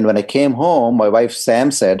 And when I came home, my wife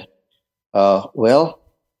Sam said, Oklahoma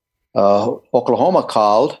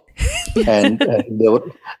called, and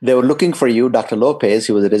they were looking for you, Dr. Lopez.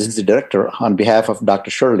 He was the residency director on behalf of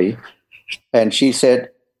Dr. Shirley. And she said,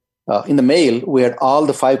 in the mail, we had all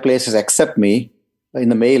the 5 places except me in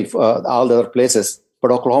the mail, all the other places.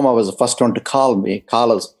 But Oklahoma was the first one to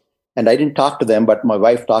call us. And I didn't talk to them, but my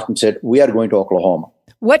wife talked and said, we are going to Oklahoma.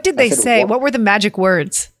 What did they say? What were the magic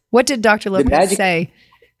words? What did Dr. Lopez say?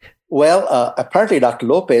 Well, apparently Dr.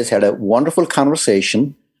 Lopez had a wonderful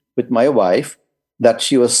conversation with my wife that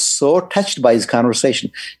she was so touched by his conversation.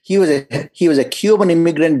 He was a Cuban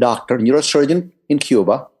immigrant doctor, neurosurgeon in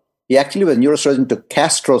Cuba. He actually was a neurosurgeon to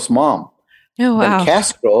Castro's mom. Oh, wow. And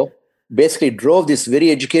Castro basically drove this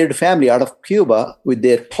very educated family out of Cuba with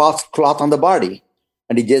their cloth on the body.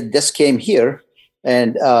 And he just came here,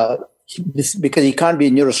 and because he can't be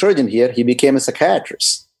a neurosurgeon here, he became a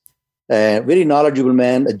psychiatrist. A very knowledgeable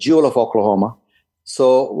man, a jewel of Oklahoma.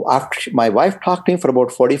 So after my wife talked to him for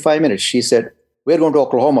about 45 minutes, she said, we're going to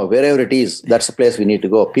Oklahoma, wherever it is. That's the place we need to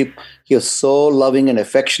go. He was so loving and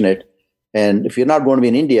affectionate. And if you're not going to be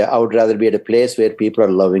in India, I would rather be at a place where people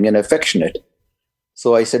are loving and affectionate.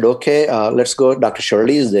 So I said, okay, let's go. Dr.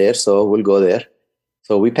 Shirley is there, so we'll go there.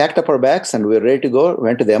 So we packed up our bags and we were ready to go.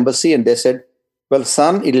 Went to the embassy, and they said, well,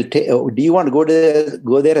 son, do you want to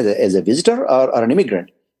go there as a visitor or an immigrant?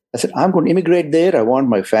 I said, I'm going to immigrate there. I want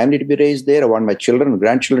my family to be raised there. I want my children and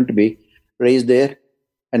grandchildren to be raised there.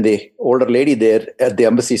 And the older lady there at the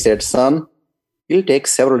embassy said, son, it'll take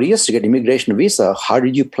several years to get immigration visa. How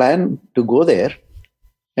did you plan to go there?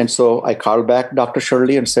 And so I called back Dr.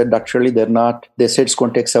 Shirley and said, Dr. Shirley, they said it's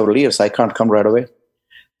going to take several years. I can't come right away.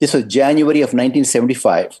 This was January of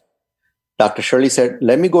 1975. Dr. Shirley said,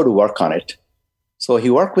 let me go to work on it. So he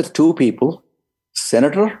worked with 2 people,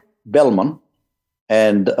 Senator Bellman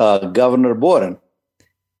and Governor Boren.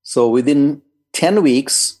 So within 10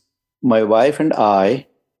 weeks, my wife and I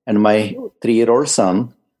and my 3-year-old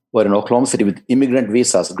son were in Oklahoma City with immigrant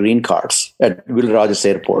visas, green cards at Will Rogers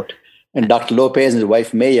Airport. And Dr. Lopez and his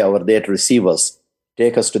wife Maya were there to receive us,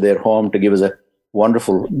 take us to their home to give us a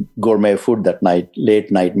wonderful gourmet food that night,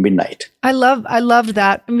 late night, midnight. I loved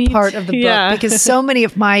that part of the book because so many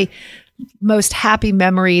of my most happy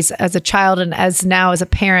memories as a child and as now as a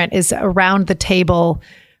parent is around the table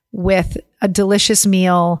with a delicious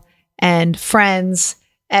meal and friends.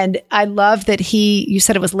 And I love that you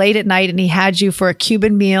said it was late at night and he had you for a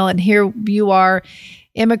Cuban meal. And here you are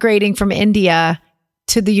immigrating from India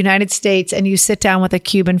to the United States, and you sit down with a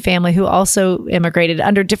Cuban family who also immigrated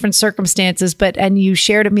under different circumstances, and you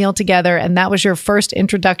shared a meal together. And that was your first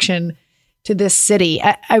introduction to this city.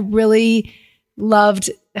 I really loved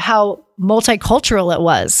how multicultural it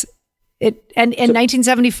was. In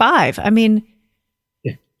 1975. I mean,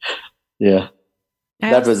 yeah,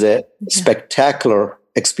 that was a spectacular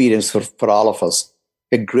experience for all of us.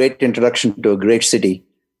 A great introduction to a great city,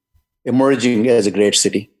 emerging as a great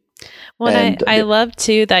city. Well, and I love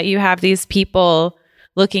too that you have these people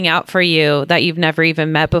looking out for you that you've never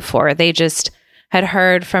even met before. They just had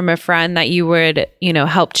heard from a friend that you would,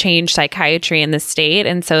 help change psychiatry in the state.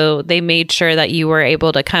 And so they made sure that you were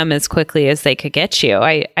able to come as quickly as they could get you.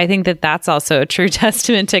 I think that that's also a true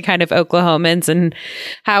testament to kind of Oklahomans and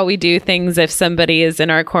how we do things if somebody is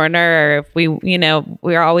in our corner, or if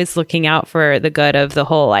we're always looking out for the good of the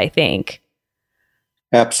whole, I think.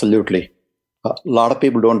 Absolutely. A lot of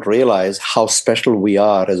people don't realize how special we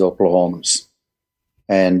are as Oklahomans.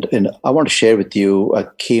 And I want to share with you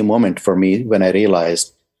a key moment for me when I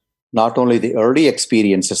realized not only the early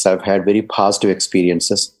experiences, I've had very positive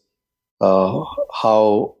experiences,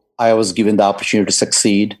 how I was given the opportunity to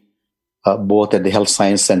succeed both at the Health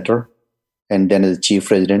Science Center and then as the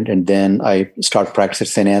chief resident. And then I started practicing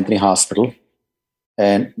at St. Anthony Hospital.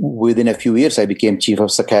 And within a few years, I became chief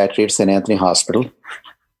of psychiatry at St. Anthony Hospital.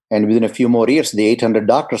 And within a few more years, the 800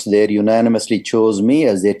 doctors there unanimously chose me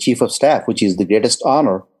as their chief of staff, which is the greatest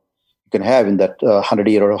honor you can have in that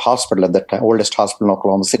 100-year-old hospital at that time, oldest hospital in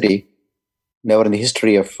Oklahoma City. Never in the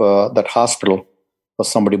history of that hospital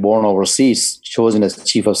was somebody born overseas chosen as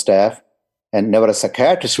chief of staff, and never a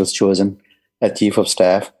psychiatrist was chosen as chief of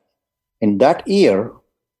staff. In that year,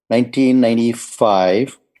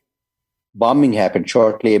 1995, bombing happened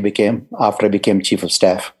shortly after I became chief of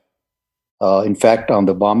staff. In fact, on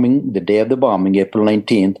the day of the bombing, April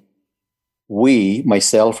 19th,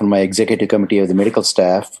 myself and my executive committee of the medical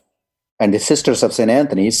staff and the Sisters of St.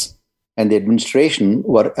 Anthony's and the administration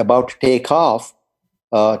were about to take off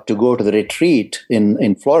to go to the retreat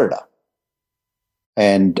in Florida.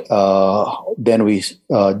 And then we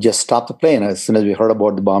just stopped the plane as soon as we heard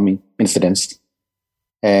about the bombing incidents,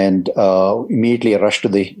 and immediately rushed to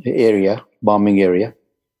the bombing area.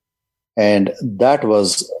 And that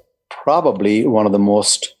was probably one of the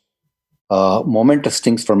most momentous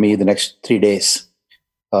things for me the next 3 days.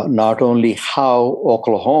 Not only how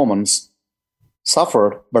Oklahomans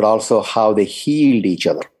suffered, but also how they healed each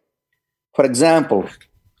other. For example,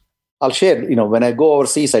 I'll share, when I go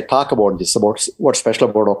overseas, I talk about this, about what's special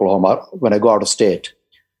about Oklahoma when I go out of state.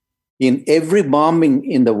 In every bombing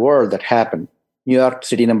in the world that happened, New York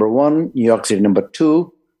City number 1, New York City number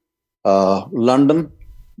 2, London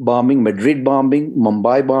bombing, Madrid bombing,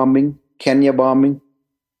 Mumbai bombing, Kenya bombing.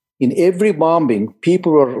 In every bombing,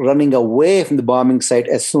 people were running away from the bombing site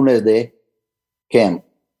as soon as they came.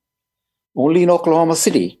 Only in Oklahoma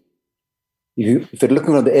City, if you're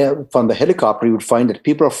looking from the helicopter, you would find that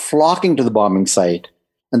people are flocking to the bombing site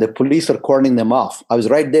and the police are cordoning them off. I was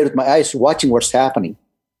right there with my eyes watching what's happening.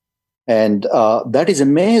 And that is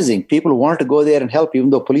amazing. People wanted to go there and help,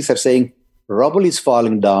 even though police are saying rubble is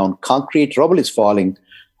falling down, concrete rubble is falling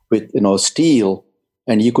with steel,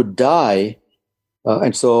 and you could die.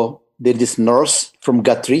 And so there's this nurse from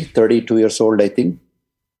Guthrie, 32 years old, I think.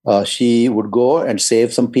 She would go and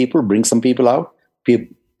save some people, bring some people out,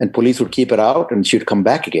 and police would keep her out, and she would come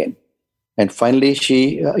back again. And finally,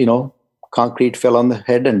 she, concrete fell on the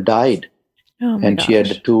head and died. Oh my gosh. She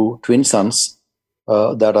had 2 twin sons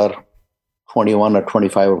that are 21 or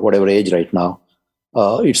 25 or whatever age right now.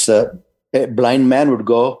 It's a blind man would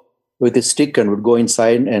go with his stick and would go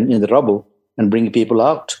inside and in the rubble and bring people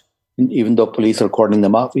out, even though police are cordoning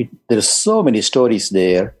them off. There's so many stories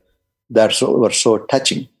there that were so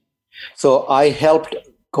touching. So I helped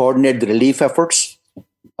coordinate the relief efforts.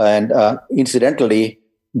 And incidentally,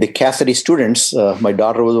 the Cassidy students, my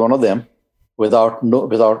daughter was one of them, without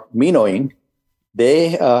me knowing, they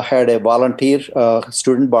had a volunteer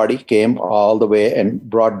student body came all the way and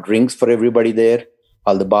brought drinks for everybody there,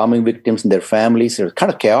 all the bombing victims and their families. It was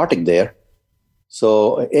kind of chaotic there.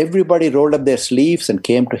 So everybody rolled up their sleeves and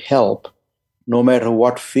came to help, no matter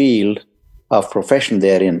what field of profession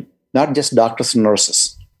they're in, not just doctors and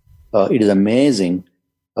nurses. It is amazing.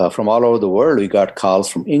 From all over the world, we got calls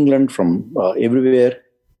from England, from everywhere,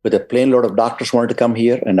 with a plane load of doctors wanted to come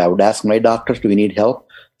here. And I would ask my doctors, do we need help?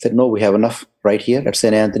 I said, no, we have enough right here at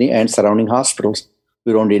St. Anthony and surrounding hospitals.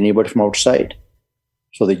 We don't need anybody from outside.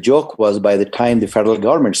 So the joke was, by the time the federal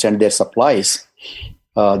government sent their supplies,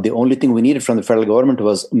 the only thing we needed from the federal government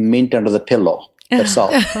was mint under the pillow. That's all.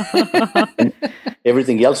 And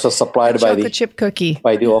everything else was supplied by the chip cookie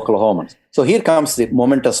by the Oklahomans. So here comes the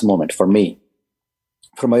momentous moment for me,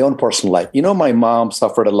 from my own personal life. My mom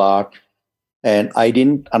suffered a lot, and I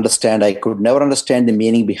didn't understand. I could never understand the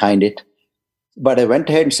meaning behind it. But I went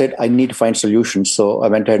ahead and said, I need to find solutions. So I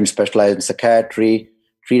went ahead and specialized in psychiatry,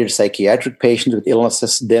 treated psychiatric patients with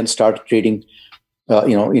illnesses, then started treating,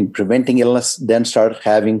 in preventing illness, then started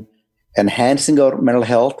enhancing our mental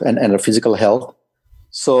health and our physical health.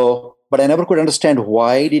 So, but I never could understand,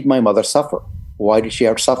 why did my mother suffer? Why did she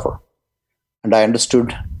have to suffer? And I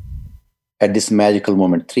understood at this magical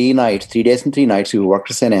moment. 3 days and 3 nights, we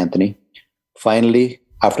worked at St. Anthony. Finally,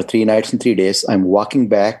 after 3 nights and 3 days, I'm walking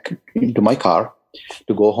back into my car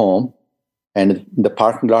to go home. And in the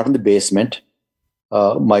parking lot in the basement,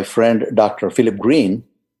 my friend, Dr. Philip Green,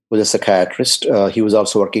 was a psychiatrist. He was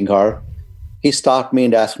also working hard. He stopped me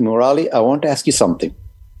and asked me, Murali, I want to ask you something.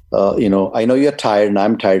 I know you're tired and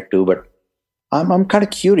I'm tired too, but I'm kind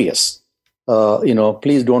of curious.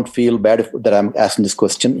 Please don't feel bad that I'm asking this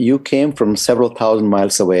question. You came from several thousand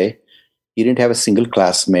miles away. You didn't have a single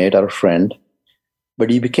classmate or a friend, but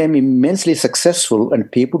you became immensely successful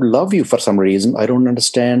and people love you for some reason. I don't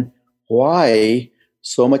understand why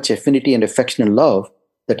so much affinity and affection and love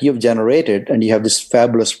that you've generated, and you have this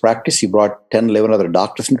fabulous practice. You brought 10, 11 other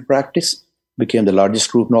doctors into practice, became the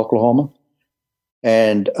largest group in Oklahoma.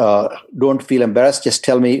 And don't feel embarrassed. Just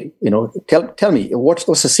tell me, tell me what's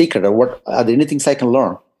the secret, or what are there any things I can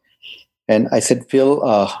learn? And I said, Phil,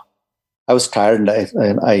 I was tired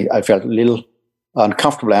and I felt a little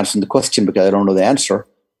uncomfortable answering the question because I don't know the answer.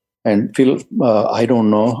 And Phil, I don't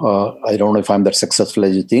know. I don't know if I'm that successful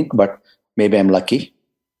as you think, but maybe I'm lucky.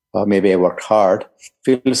 Maybe I worked hard.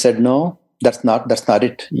 Phil said, no, that's not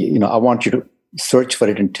it. I want you to search for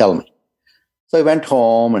it and tell me. So I went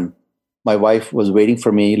home and My wife was waiting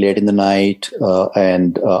for me late in the night,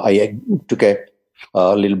 and I took a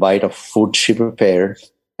little bite of food she prepared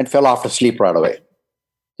and fell off to sleep right away.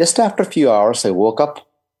 Just after a few hours, I woke up.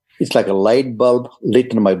 It's like a light bulb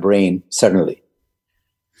lit in my brain suddenly.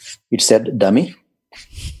 It said, dummy,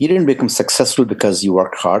 you didn't become successful because you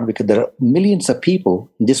worked hard, because there are millions of people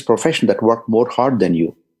in this profession that work more hard than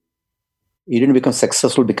you. You didn't become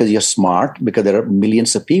successful because you're smart, because there are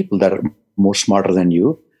millions of people that are more smarter than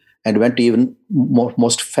you and went to even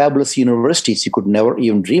most fabulous universities you could never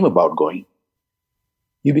even dream about going.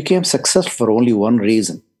 You became successful for only one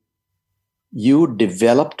reason. You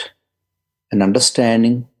developed an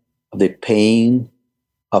understanding of the pain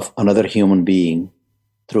of another human being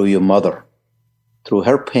through your mother. Through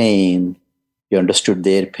her pain, you understood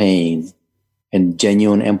their pain and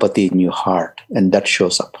genuine empathy in your heart, and that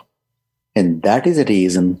shows up. And that is the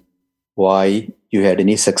reason why you had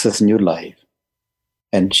any success in your life.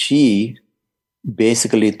 And she,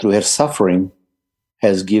 basically through her suffering,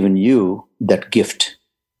 has given you that gift,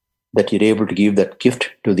 that you're able to give that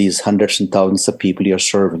gift to these hundreds and thousands of people you're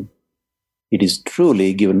serving. It is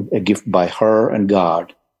truly given a gift by her and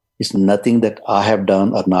God. It's nothing that I have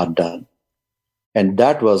done or not done. And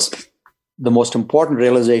that was the most important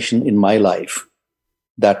realization in my life,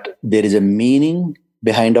 that there is a meaning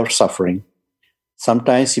behind our suffering.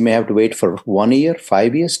 Sometimes you may have to wait for 1 year,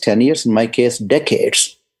 5 years, 10 years, in my case,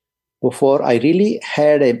 decades, before I really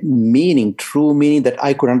had a meaning, true meaning that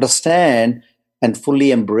I could understand and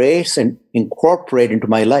fully embrace and incorporate into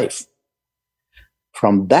my life.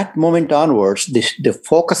 From that moment onwards, the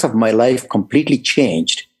focus of my life completely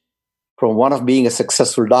changed from one of being a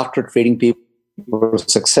successful doctor, treating people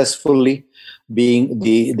successfully, being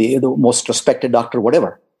the most respected doctor,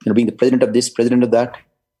 whatever, being the president of this, president of that.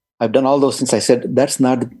 I've done all those things. I said, that's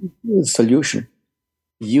not the solution.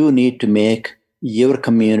 You need to make your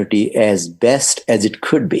community as best as it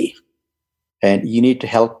could be. And you need to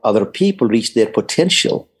help other people reach their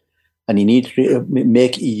potential. And you need to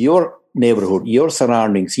make your neighborhood, your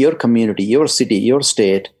surroundings, your community, your city, your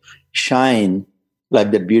state shine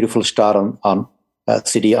like that beautiful star on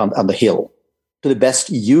city on the hill, to the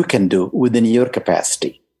best you can do within your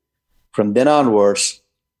capacity. From then onwards,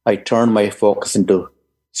 I turned my focus into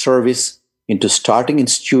service, into starting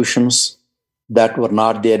institutions that were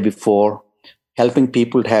not there before, helping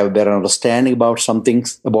people to have a better understanding about some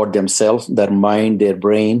things about themselves, their mind, their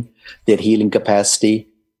brain, their healing capacity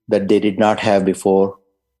that they did not have before,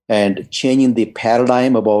 and changing the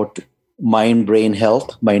paradigm about mind-brain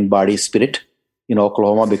health, mind-body spirit in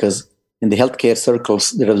Oklahoma, because in the healthcare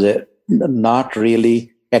circles, there was a not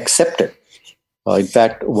really accepted. In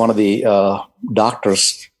fact, one of the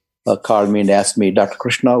doctors called me and asked me, Dr.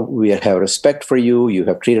 Krishna, we have respect for you. You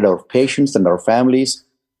have treated our patients and our families.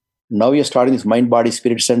 Now you're starting this Mind Body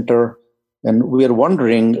Spirit Center, and we are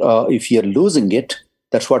wondering if you're losing it.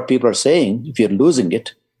 That's what people are saying, if you're losing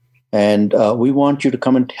it. And we want you to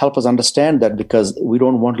come and help us understand that, because we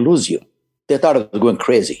don't want to lose you. They thought I was going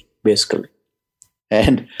crazy, basically.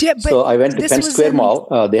 And so I went to Penn Square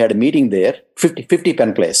Mall. They had a meeting there, 50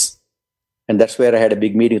 Penn Place. And that's where I had a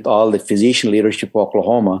big meeting with all the physician leadership of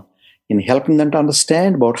Oklahoma in helping them to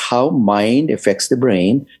understand about how mind affects the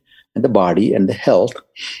brain and the body and the health,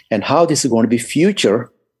 and how this is going to be future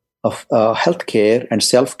of healthcare and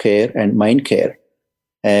self-care and mind care,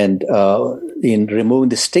 and in removing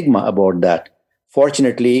the stigma about that.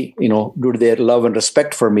 Fortunately, due to their love and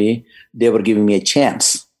respect for me, they were giving me a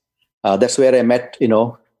chance. That's where I met,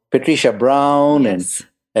 Patricia Brown, yes,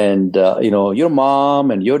 and your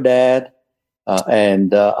mom and your dad.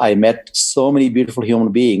 And I met so many beautiful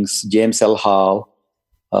human beings, James L. Hall,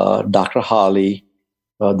 Dr. Holly.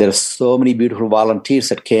 There are so many beautiful volunteers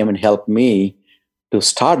that came and helped me to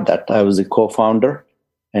start that. I was the co-founder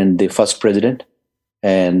and the first president.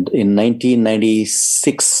 And in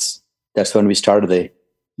 1996, that's when we started the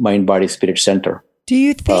Mind Body Spirit Center. Do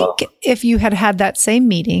you think if you had that same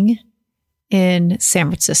meeting in San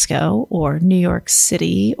Francisco or New York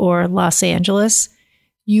City or Los Angeles,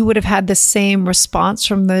 you would have had the same response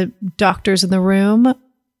from the doctors in the room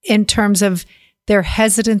in terms of their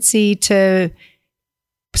hesitancy to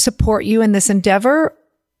support you in this endeavor?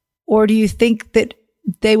 Or do you think that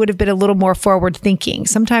they would have been a little more forward thinking?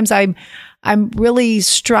 Sometimes I'm really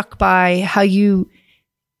struck by how you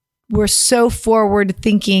were so forward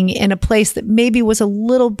thinking in a place that maybe was a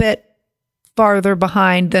little bit farther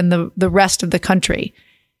behind than the rest of the country.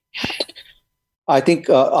 I think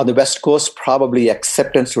on the West Coast, probably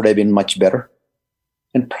acceptance would have been much better.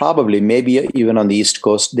 And probably, maybe even on the East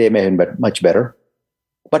Coast, they may have been much better.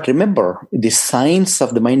 But remember, the science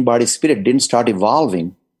of the mind, body, spirit didn't start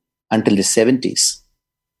evolving until the 70s.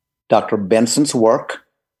 Dr. Benson's work,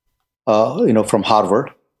 from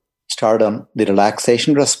Harvard, started on the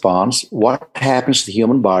relaxation response. What happens to the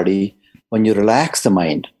human body when you relax the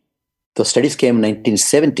mind? The studies came in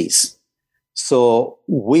 1970s. So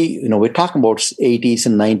we're talking about 80s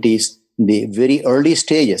and 90s, in the very early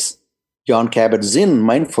stages. Jon Kabat-Zinn,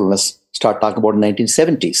 mindfulness, started talking about in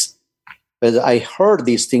 1970s. As I heard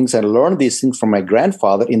these things and learned these things from my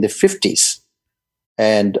grandfather in the 50s.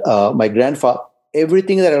 And my grandfather,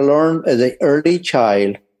 everything that I learned as an early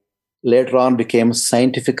child, later on became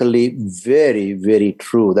scientifically very, very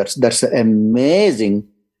true. That's an amazing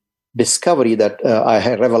discovery that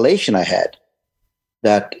revelation I had,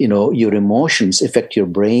 that, your emotions affect your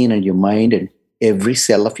brain and your mind and every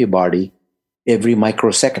cell of your body, every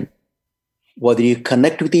microsecond. Whether you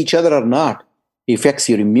connect with each other or not, it affects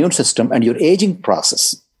your immune system and your aging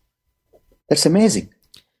process. That's amazing.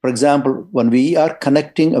 For example, when we are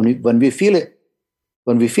connecting, when we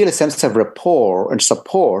feel a sense of rapport and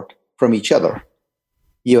support from each other,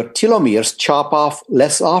 your telomeres chop off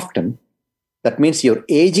less often. That means your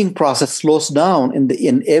aging process slows down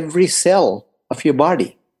in every cell of your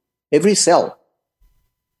body, every cell.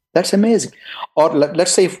 That's amazing. Or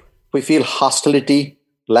let's say if we feel hostility,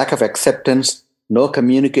 lack of acceptance, no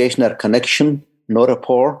communication or connection, no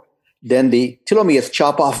rapport, then the telomeres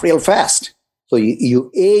chop off real fast. So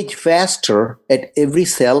you age faster at every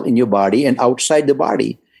cell in your body and outside the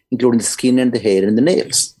body, including the skin and the hair and the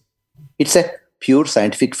nails. It's a pure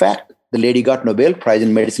scientific fact. The lady got Nobel Prize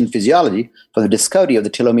in medicine physiology for the discovery of the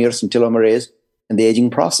telomeres and telomerase and the aging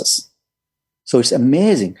process. So it's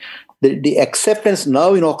amazing. The acceptance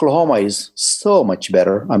now in Oklahoma is so much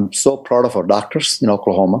better. I'm so proud of our doctors in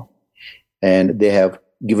Oklahoma. And they have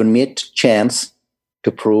given me a chance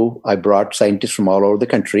to prove. I brought scientists from all over the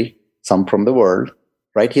country, some from the world,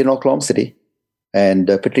 right here in Oklahoma City. And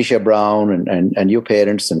Patricia Brown and your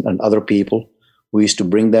parents and other people, we used to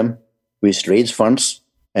bring them. We used to raise funds,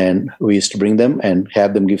 and we used to bring them and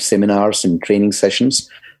have them give seminars and training sessions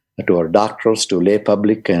to our doctors, to lay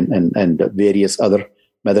public, and various other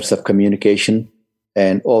methods of communication.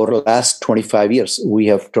 And over the last 25 years, we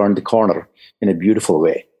have turned the corner in a beautiful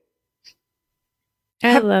way.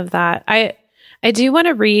 I love that. I do want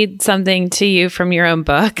to read something to you from your own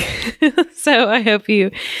book. So I hope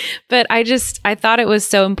but I thought it was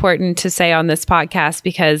so important to say on this podcast,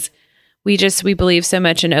 because we believe so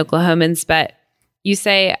much in Oklahomans, but you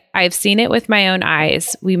say, I've seen it with my own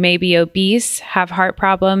eyes. We may be obese, have heart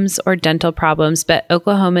problems or dental problems, but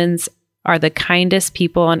Oklahomans are the kindest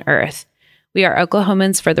people on earth. We are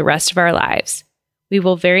Oklahomans for the rest of our lives. We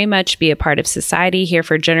will very much be a part of society here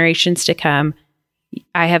for generations to come.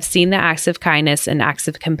 I have seen the acts of kindness and acts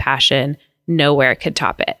of compassion. Nowhere could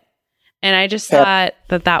top it. And I just thought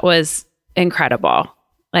that was incredible.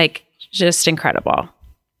 Like, just incredible.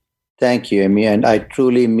 Thank you, Amy. And I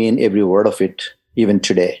truly mean every word of it, even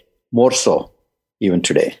today. More so, even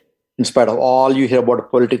today. In spite of all you hear about the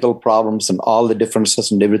political problems and all the differences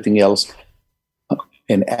and everything else,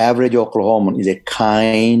 an average Oklahoman is a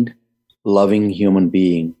kind, loving human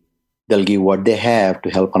being. They'll give what they have to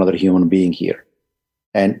help another human being here.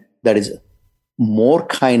 And that is more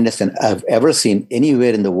kindness than I've ever seen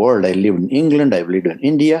anywhere in the world. I lived in England, I've lived in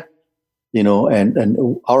India, and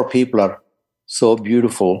our people are so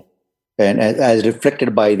beautiful. And as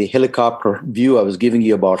reflected by the helicopter view I was giving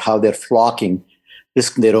you about how they're flocking,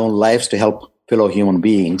 risking their own lives to help fellow human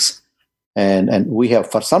beings. And we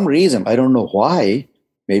have, for some reason, I don't know why,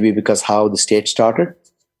 maybe because how the state started,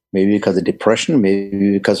 maybe because of depression,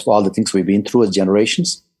 maybe because of all the things we've been through as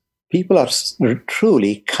generations. People are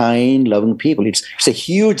truly kind, loving people. It's a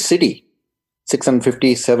huge city,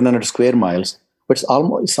 650, 700 square miles, but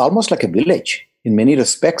it's almost like a village in many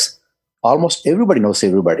respects. Almost everybody knows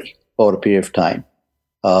everybody over a period of time.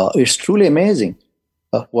 It's truly amazing.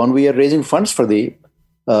 When we are raising funds for the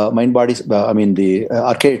the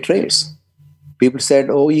Arcadia Trails, people said,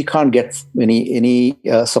 "Oh, you can't get any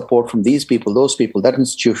support from these people, those people, that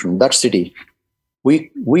institution, that city."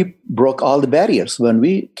 We broke all the barriers.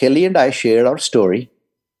 When Kelly and I shared our story,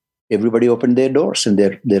 everybody opened their doors and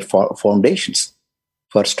their foundations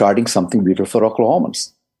for starting something beautiful for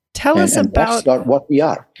Oklahomans. Tell us about what we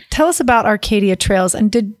are. Tell us about Arcadia Trails,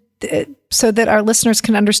 and so that our listeners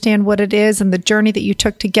can understand what it is and the journey that you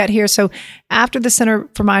took to get here. So after the Center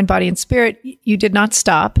for Mind, Body, and Spirit, you did not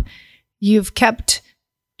stop. You've kept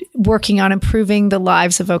working on improving the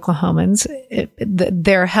lives of Oklahomans,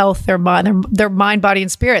 their health, their mind, body,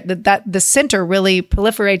 and spirit. That the center really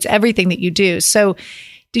proliferates everything that you do. So,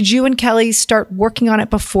 did you and Kelly start working on it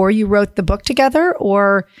before you wrote the book together,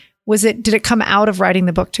 or did it come out of writing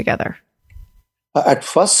the book together? At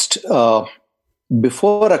first,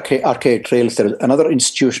 before Arcade Trails, there was another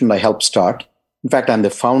institution I helped start. In fact, I'm the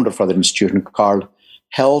founder for the institution called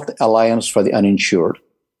Health Alliance for the Uninsured.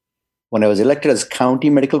 When I was elected as county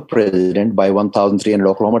medical president by 1,300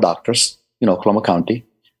 Oklahoma doctors in Oklahoma County,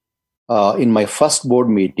 in my first board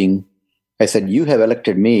meeting, I said, you have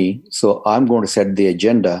elected me, so I'm going to set the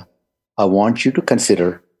agenda. I want you to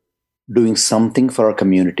consider doing something for our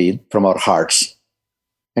community from our hearts.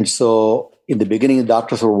 And so in the beginning, the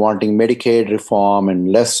doctors were wanting Medicaid reform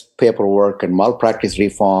and less paperwork and malpractice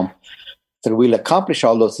reform. So we'll accomplish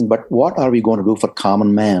all those things, but what are we going to do for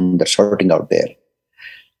common man that's hurting out there?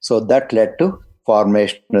 So that led to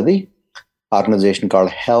formation of the organization called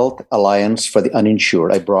Health Alliance for the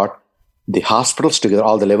Uninsured. I brought the hospitals together,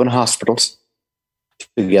 all the 11 hospitals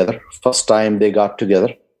together. First time they got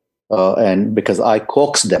together. And because I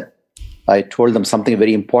coaxed them, I told them something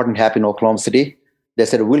very important happened in Oklahoma City. They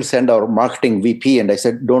said, we'll send our marketing VP. And I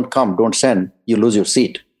said, don't come, don't send. You lose your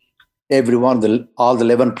seat. All the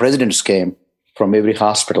 11 presidents came from every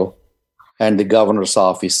hospital and the governor's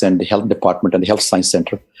office and the health department and the health science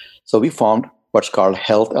center. So we formed what's called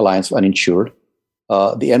Health Alliance for Uninsured.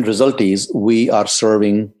 The end result is we are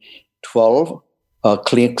serving 12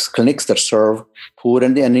 clinics that serve poor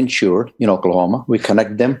and the uninsured in Oklahoma. We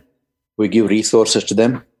connect them. We give resources to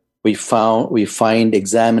them. We find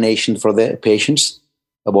examination for the patients.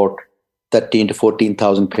 About 13,000 to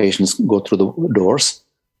 14,000 patients go through the doors.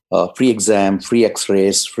 Free exam, free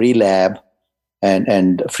x-rays, free lab,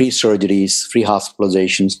 and free surgeries, free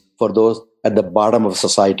hospitalizations for those at the bottom of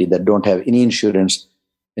society that don't have any insurance,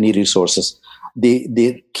 any resources.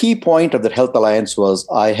 The key point of the Health Alliance was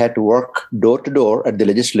I had to work door to door at the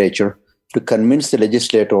legislature to convince the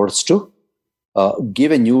legislators to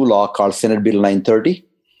give a new law called Senate Bill 930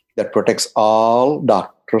 that protects all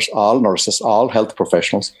doctors, all nurses, all health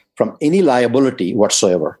professionals from any liability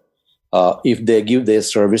whatsoever if they give their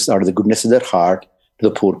service out of the goodness of their heart to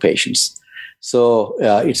the poor patients. So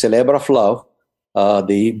it's a labor of love.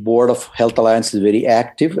 The Board of Health Alliance is very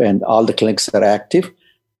active and all the clinics are active.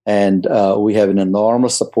 And we have an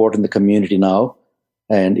enormous support in the community now.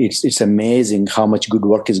 And it's amazing how much good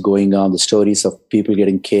work is going on, the stories of people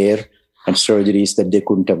getting care and surgeries that they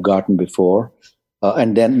couldn't have gotten before.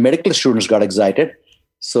 And then medical students got excited.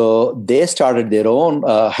 So they started their own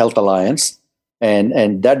Health Alliance,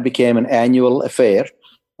 and that became an annual affair.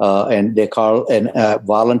 And they call a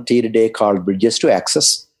volunteer day called Bridges to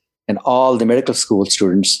Access. And all the medical school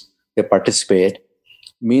students, they participate.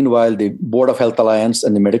 Meanwhile, the Board of Health Alliance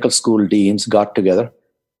and the medical school deans got together.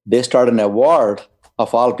 They started an award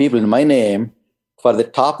of all people in my name for the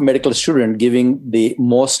top medical student giving the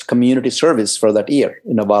most community service for that year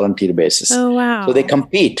in a volunteer basis. Oh, wow. So they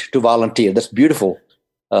compete to volunteer. That's beautiful.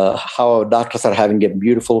 How doctors are having a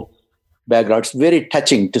beautiful background. It's very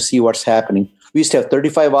touching to see what's happening. We used to have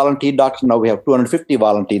 35 volunteer doctors. Now we have 250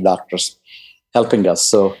 volunteer doctors helping us.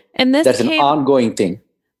 So that's an ongoing thing.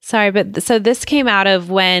 Sorry, but so this came out of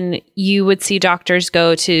when you would see doctors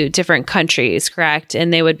go to different countries, correct?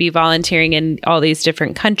 And they would be volunteering in all these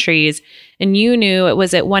different countries. And you knew it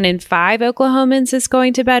was at 1 in 5 Oklahomans is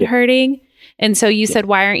going to bed hurting. And so you said,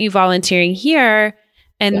 why aren't you volunteering here?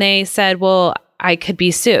 And they said, well, I could be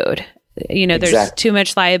sued. You know, there's too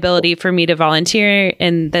much liability for me to volunteer.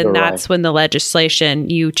 And then that's when the legislation,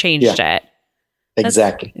 you changed it.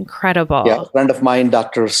 Exactly. That's incredible. Yeah, a friend of mine,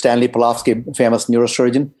 Dr. Stanley Pawlowski, famous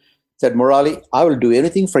neurosurgeon, said, Murali, I will do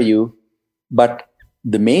anything for you, but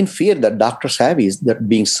the main fear that doctors have is that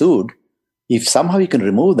being sued. If somehow you can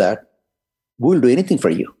remove that, we'll do anything for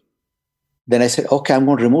you. Then I said, okay, I'm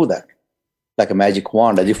going to remove that. Like a magic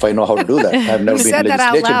wand, as if I know how to do that. I've never you been said that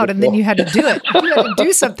out loud, before. and then you had to do it. You had to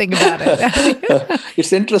do something about it.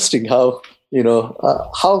 It's interesting how,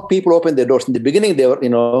 how people open their doors. In the beginning, they were,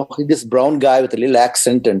 this brown guy with a little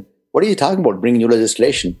accent, and what are you talking about, bringing new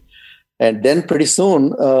legislation? And then pretty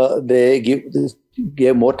soon, they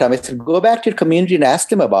gave more time. I said, go back to your community and ask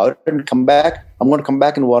them about it and come back. I'm going to come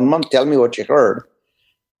back in 1 month. Tell me what you heard.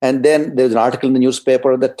 And then there was an article in the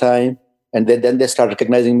newspaper at that time. And then they started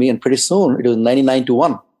recognizing me. And pretty soon, it was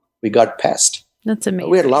 99-1. We got passed. That's amazing.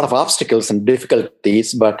 We had a lot of obstacles and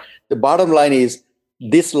difficulties. But the bottom line is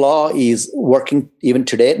this law is working even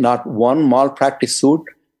today. Not one malpractice suit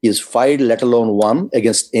is filed, let alone one,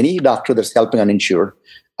 against any doctor that's helping uninsured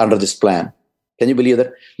under this plan. Can you believe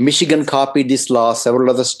that? Michigan copied this law. Several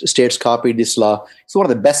other states copied this law. It's one of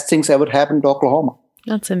the best things ever happened to Oklahoma.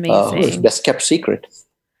 That's amazing. It's best kept secret,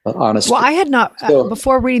 honestly. Well, I had not,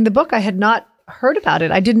 before reading the book, I had not heard about it.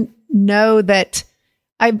 I didn't know that.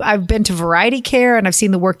 I've been to Variety Care and I've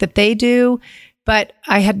seen the work that they do, but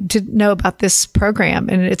I had to know about this program,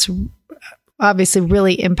 and it's obviously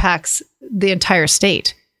really impacts the entire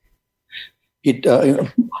state.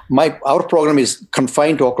 Our program is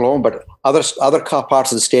confined to Oklahoma, but other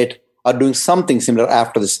parts of the state are doing something similar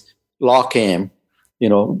after this law came.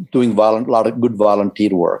 Doing a lot of good volunteer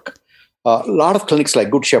work. A lot of clinics like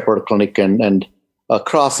Good Shepherd Clinic and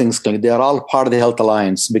Crossings Clinic, they are all part of the Health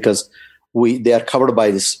Alliance because they are covered by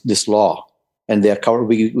this law, and they are covered.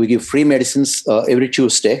 We give free medicines every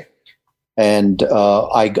Tuesday, and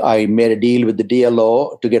I made a deal with the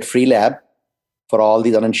DLO to get free lab for all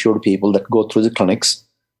these uninsured people that go through the clinics.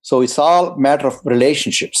 So it's all matter of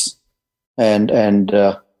relationships, and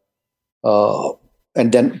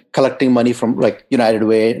then collecting money from like United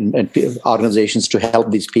Way and organizations to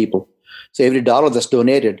help these people. So every dollar that's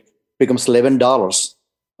donated becomes $11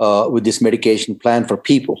 with this medication plan for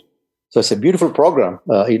people. So it's a beautiful program.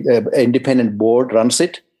 An independent board runs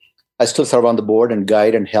it. I still serve on the board and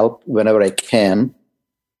guide and help whenever I can.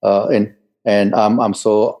 And I'm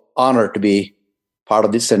so honored to be part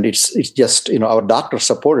of this. And it's just, our doctor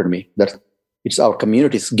supported me. That it's our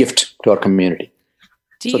community's gift to our community.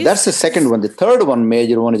 So that's the second one. The third one,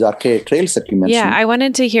 major one, is Arcadia Trails that you mentioned. Yeah, I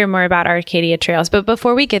wanted to hear more about Arcadia Trails. But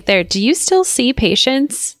before we get there, do you still see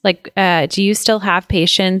patients? Like, do you still have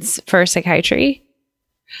patients for psychiatry?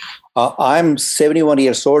 I'm 71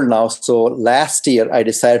 years old now. So last year, I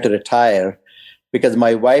decided to retire because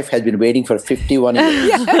my wife had been waiting for 51 years.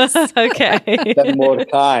 Yes. Okay. More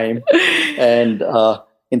time. And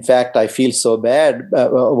in fact, I feel so bad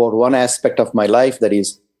about one aspect of my life, that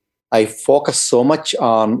is, I focus so much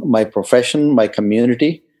on my profession, my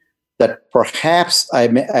community, that perhaps I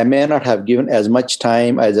may not have given as much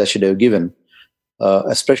time as I should have given,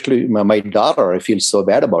 especially my daughter. I feel so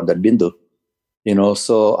bad about that, Bindu.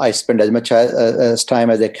 So I spend as much as time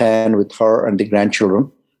as I can with her and the grandchildren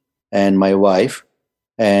and my wife.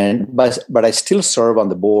 But I still serve on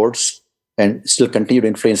the boards and still continue to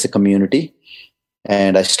influence the community.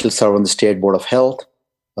 And I still serve on the State Board of Health,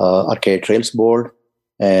 Arcadia Trails Board,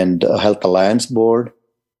 and Health Alliance Board,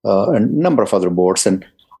 and a number of other boards. And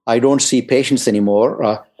I don't see patients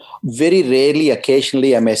anymore. Very rarely,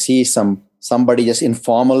 occasionally, I may see somebody just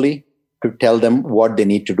informally to tell them what they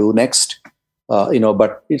need to do next.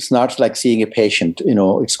 But it's not like seeing a patient.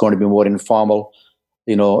 It's going to be more informal.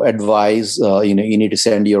 Advise. You need to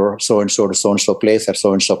send your so-and-so to so-and-so place or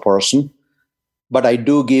so-and-so person. But I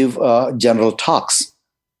do give general talks,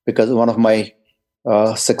 because one of my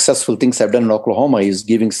successful things I've done in Oklahoma is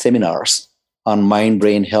giving seminars on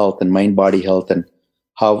mind-brain health and mind-body health, and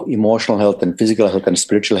how emotional health and physical health and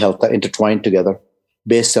spiritual health are intertwined together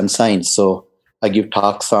based on science. So I give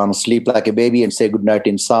talks on sleep like a baby and say goodnight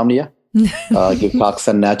to insomnia. I give talks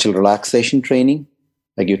on natural relaxation training.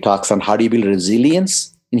 I give talks on how do you build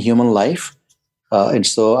resilience in human life. And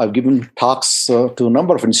so I've given talks to a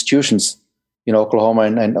number of institutions in Oklahoma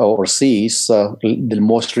and overseas. The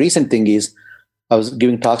most recent thing is I was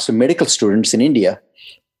giving talks to medical students in India,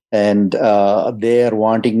 and they are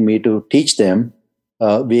wanting me to teach them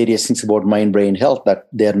various things about mind-brain health that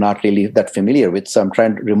they're not really that familiar with. So I'm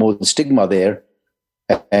trying to remove the stigma there.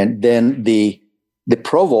 And then the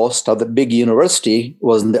provost of the big university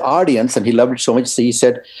was in the audience, and he loved it so much. So he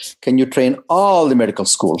said, "Can you train all the medical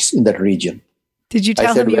schools in that region?" Did you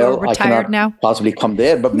tell him you were retired now? Possibly come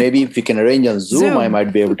there, but maybe if we can arrange on Zoom, I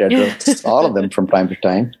might be able to address all of them from time to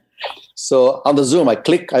time. So on the Zoom, I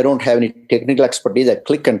click. I don't have any technical expertise. I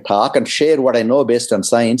click and talk and share what I know based on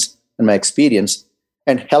science and my experience,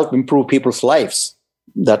 and help improve people's lives.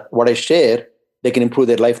 That what I share, they can improve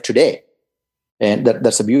their life today. And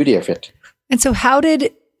that's the beauty of it. And so how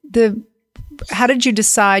did you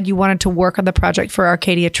decide you wanted to work on the project for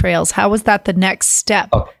Arcadia Trails? How was that the next step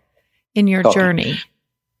in your journey?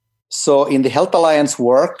 So in the Health Alliance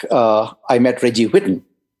work, I met Reggie Whitten,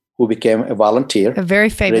 who became a volunteer. A very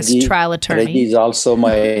famous trial attorney. Reggie is also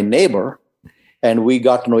my neighbor. And we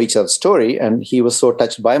got to know each other's story. And he was so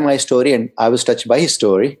touched by my story, and I was touched by his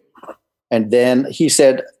story. And then he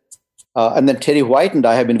said, and then Terry White and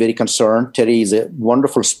I have been very concerned. Terry is a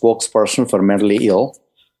wonderful spokesperson for mentally ill,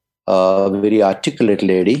 a very articulate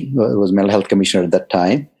lady who was mental health commissioner at that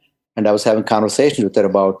time. And I was having conversations with her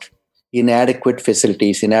about inadequate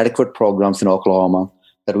facilities, inadequate programs in Oklahoma,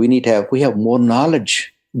 that we have more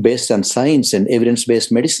knowledge based on science and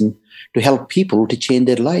evidence-based medicine to help people to change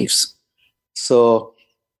their lives. So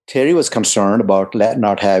Terry was concerned about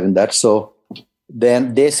not having that. So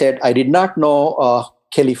then they said, I did not know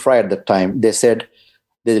Kelly Fry at the time. They said,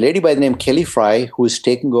 there's a lady by the name Kelly Fry who is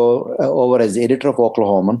taking over as the editor of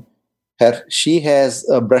Oklahoma. She has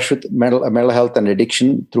a brush with mental health and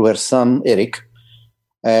addiction through her son, Eric.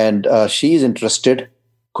 And she is interested.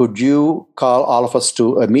 Could you call all of us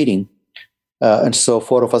to a meeting? And so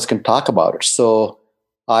 4 of us can talk about it. So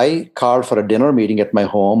I called for a dinner meeting at my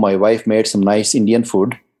home. My wife made some nice Indian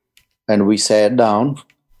food, and we sat down,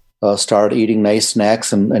 started eating nice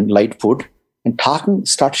snacks and light food, and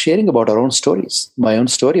start sharing about our own stories. My own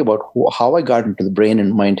story about how I got into the brain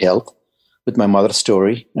and mind health, with my mother's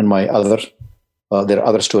story and my there are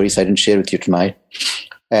other stories I didn't share with you tonight.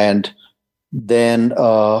 And then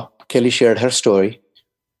Kelly shared her story.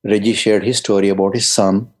 Reggie shared his story about his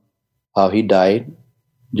son, how he died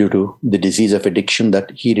due to the disease of addiction,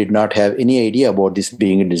 that he did not have any idea about this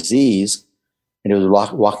being a disease. And he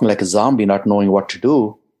was walking like a zombie, not knowing what to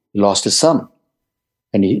do. He lost his son.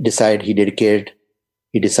 And he decided to dedicate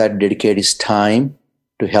his time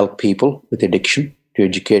to help people with addiction, to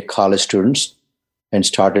educate college students, and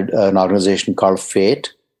started an organization called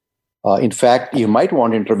FATE. In fact, you might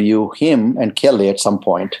want to interview him and Kelly at some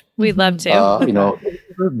point. We'd love to.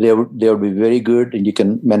 They would be very good, and you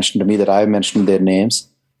can mention to me that I mentioned their names.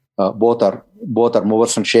 Both are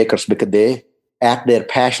movers and shakers because they act their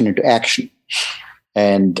passion into action.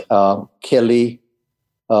 And Kelly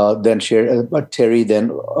then shared, Terry then,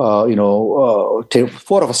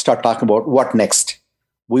 4 of us start talking about what next.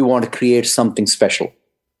 We want to create something special,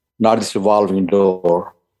 not this revolving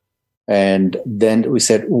door. And then we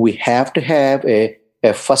said, we have to have a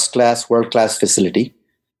first-class, world-class facility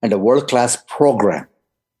and a world-class program.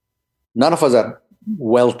 None of us are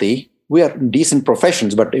wealthy. We are decent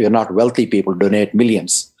professions, but we are not wealthy people, donate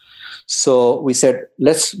millions. So we said,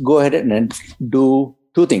 let's go ahead and do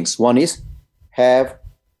 2 things. One is have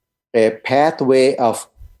a pathway of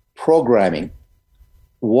programming.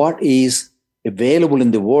 What is available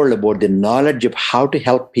in the world about the knowledge of how to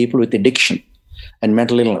help people with addiction and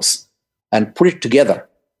mental illness, and put it together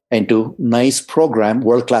into nice program,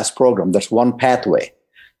 world-class program. That's one pathway.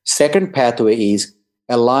 Second pathway is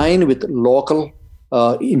align with local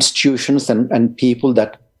institutions and people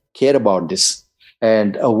that care about this.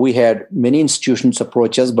 And we had many institutions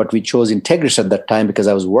approach us, but we chose Integris at that time because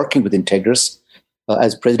I was working with Integris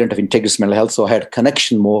as president of Integris Mental Health. So I had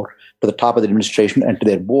connection more to the top of the administration and to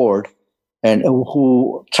their board, and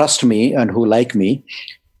who trust me and who like me.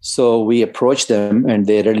 So we approached them, and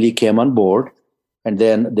they readily came on board. And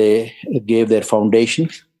then they gave their foundation,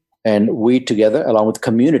 and we together, along with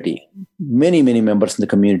community, many members in the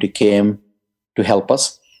community came to help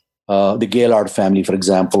us. The Gaylord family, for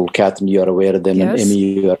example, Catherine, you are aware of them, yes. And Amy,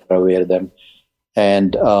 you are aware of them.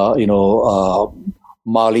 And,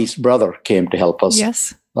 Molly's brother came to help us.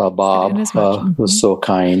 Yes. Bob was so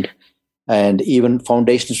kind. And even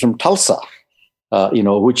foundations from Tulsa,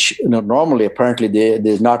 which normally apparently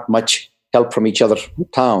there's not much help from each other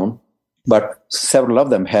town, but several of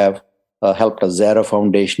them have helped us. Zara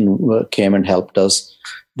Foundation came and helped us.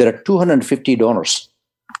 There are 250 donors,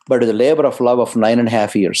 but it's a labor of love of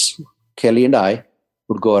 9.5 years. Kelly and I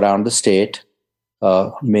would go around the state,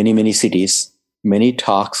 many cities, many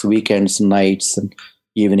talks, weekends, nights, and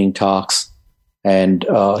evening talks, and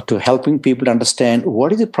to helping people to understand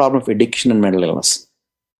what is the problem of addiction and mental illness.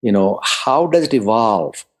 How does it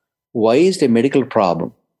evolve? Why is it a medical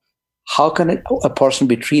problem? How can a person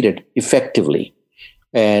be treated effectively?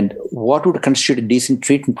 And what would constitute a decent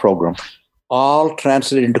treatment program? All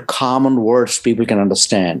translated into common words people can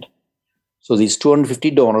understand. So these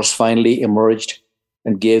 250 donors finally emerged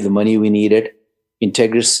and gave the money we needed.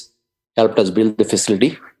 Integris helped us build the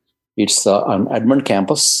facility. It's on Edmond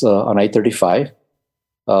campus on I-35.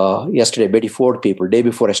 Yesterday, Betty Ford people, day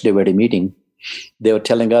before yesterday, we had a meeting. They were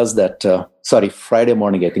telling us that, Friday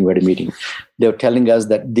morning, I think we had a meeting. They were telling us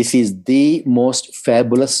that this is the most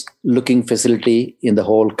fabulous looking facility in the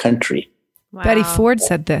whole country. Wow. Betty Ford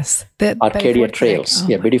said this. Arcadia Trails.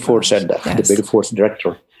 Betty Ford said that. Yes. The Betty Ford's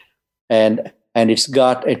director. And it's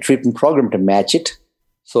got a treatment program to match it.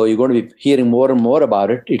 So you're going to be hearing more and more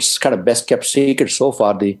about it. It's kind of best kept secret so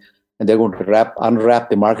far. And they're going to unwrap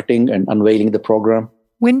the marketing and unveiling the program.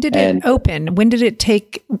 When did it open? When did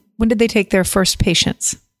they take their first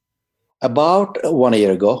patients? About 1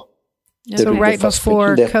 year ago. So right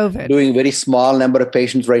before COVID. Doing very small number of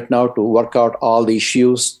patients right now to work out all the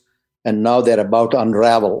issues. And now they're about to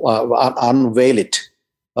unveil it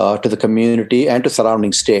to the community and to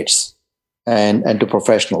surrounding states and to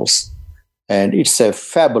professionals. And it's a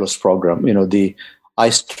fabulous program. I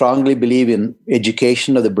strongly believe in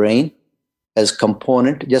education of the brain as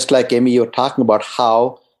component, just like Amy, you're talking about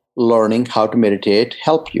how learning how to meditate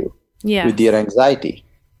help you with your anxiety.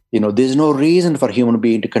 There's no reason for human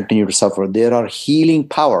being to continue to suffer. There are healing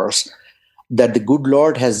powers that the good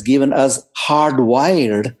Lord has given us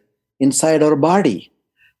hardwired inside our body,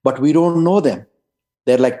 but we don't know them.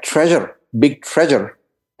 They're like treasure, big treasure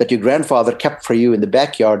that your grandfather kept for you in the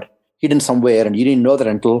backyard hidden somewhere and you didn't know that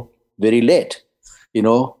until very late.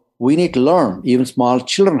 We need to learn. Even small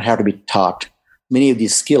children have to be taught many of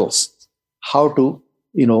these skills, how to,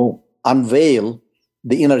 unveil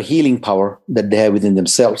the inner healing power that they have within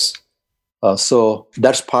themselves. So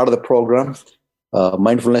that's part of the program.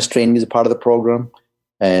 Mindfulness training is a part of the program,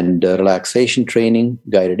 and relaxation training,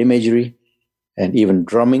 guided imagery, and even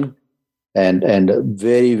drumming, and a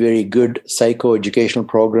very, very good psychoeducational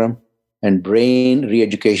program and brain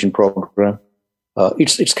re-education program.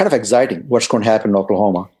 It's kind of exciting what's going to happen in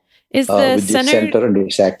Oklahoma. Is the with this center and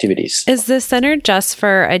its activities. Is the center just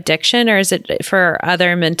for addiction, or is it for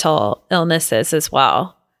other mental illnesses as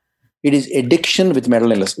well? It is addiction with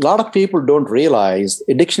mental illness. A lot of people don't realize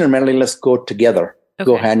addiction and mental illness go together,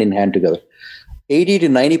 go hand in hand together. 80 to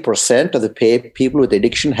 90% of the people with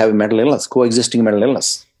addiction have a mental illness, coexisting mental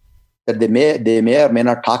illness, that they may or may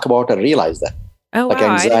not talk about or realize that. Oh, like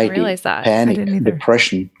wow, anxiety, I didn't realize that. Panic,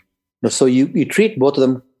 depression. So you treat both of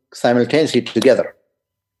them simultaneously together.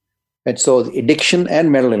 And so the addiction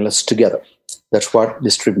and mental illness together. That's what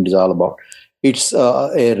this treatment is all about. It's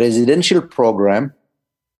a residential program,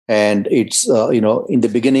 and it's, in the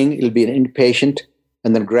beginning, it'll be an inpatient,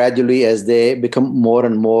 and then gradually as they become more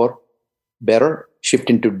and more better, shift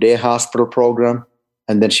into day hospital program,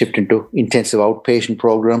 and then shift into intensive outpatient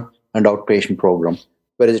program and outpatient program.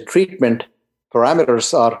 Whereas the treatment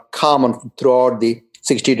parameters are common throughout the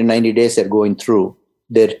 60 to 90 days they're going through.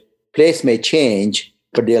 Their place may change,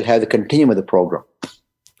 but they'll have the continuum of the program.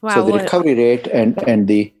 Wow, so the recovery rate and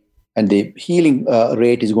the healing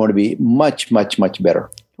rate is going to be much, much, much better.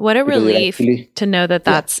 What a relief to know that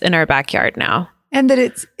that's in our backyard now. And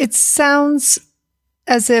that it sounds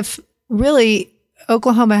as if really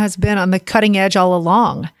Oklahoma has been on the cutting edge all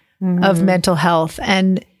along of mental health,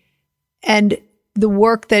 and the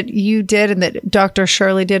work that you did and that Dr.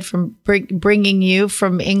 Shirley did from bringing you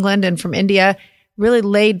from England and from India really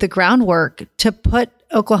laid the groundwork to put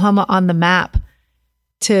Oklahoma on the map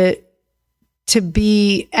to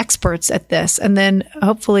be experts at this, and then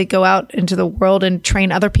hopefully go out into the world and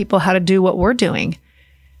train other people how to do what we're doing.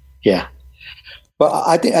 Yeah. Well,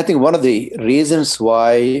 I think one of the reasons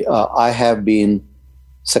why I have been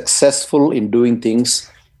successful in doing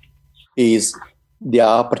things is the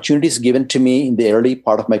opportunities given to me in the early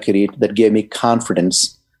part of my career that gave me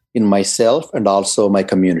confidence in myself and also my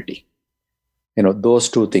community. Those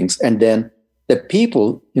two things. And then the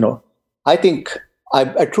people, I think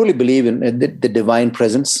I truly believe in the divine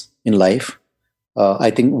presence in life.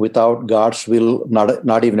 I think without God's will,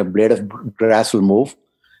 not even a blade of grass will move.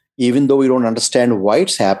 Even though we don't understand why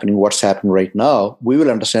it's happening, what's happening right now, we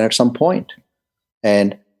will understand at some point.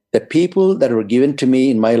 And the people that were given to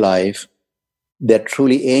me in my life, they're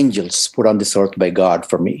truly angels put on this earth by God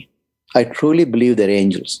for me. I truly believe they're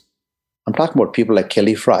angels. I'm talking about people like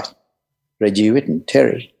Kelly Fry, Reggie Whitten,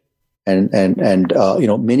 Terry, and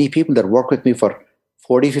many people that work with me for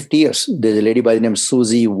 40, 50 years. There's a lady by the name of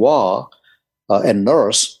Susie Waugh, a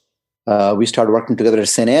nurse. We started working together at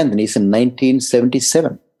St. Anthony's in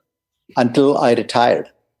 1977 until I retired.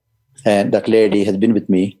 And that lady has been with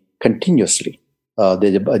me continuously.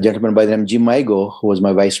 There's a gentleman by the name of Jim Igo, who was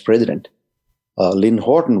my vice president. Lynn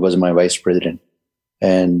Horton was my vice president.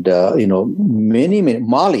 And, many,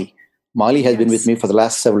 Molly has been with me for the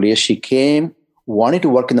last several years. She came wanting to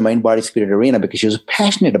work in the mind, body, spirit arena because she was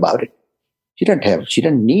passionate about it. She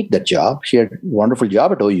didn't need that job. She had a wonderful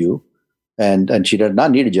job at OU, and she did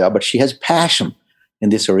not need a job, but she has passion in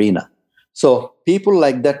this arena. So people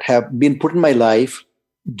like that have been put in my life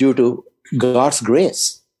due to God's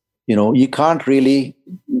grace. You can't really,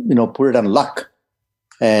 put it on luck.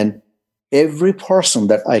 And every person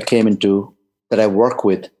that I came into, that I work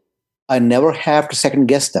with, I never have to second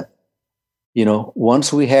guess them.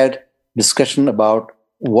 Once we had discussion about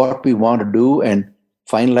what we want to do and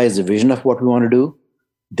finalize the vision of what we want to do,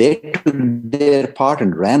 they took their part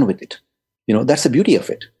and ran with it. That's the beauty of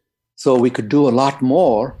it. So we could do a lot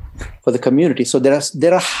more for the community. So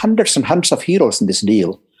there are hundreds and hundreds of heroes in this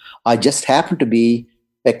deal. I just happen to be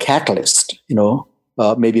a catalyst,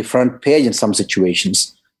 maybe front page in some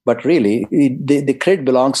situations. But really, the credit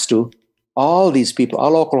belongs to all these people,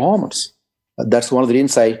 all Oklahomans. That's one of the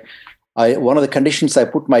reasons one of the conditions I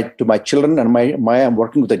put to my children and I'm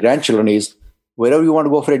working with the grandchildren is, wherever you want to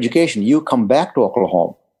go for education, you come back to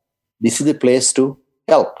Oklahoma. This is the place to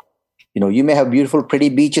help. You may have beautiful, pretty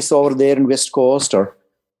beaches over there in West Coast or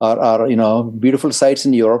beautiful sites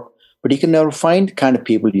in Europe, but you can never find the kind of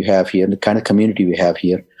people you have here, the kind of community we have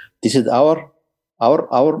here. This is our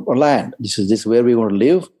land. This is where we want to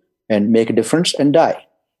live and make a difference and die.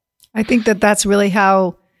 I think that's really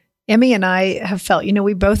how Emmy and I have felt,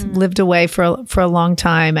 we both lived away for a long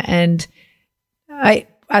time, and I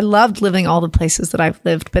loved living all the places that I've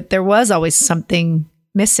lived, but there was always something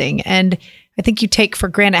missing. And I think you take for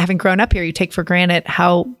granted, having grown up here, you take for granted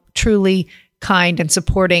how truly kind and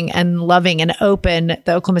supporting and loving and open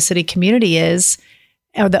the Oklahoma City community is,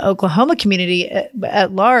 or the Oklahoma community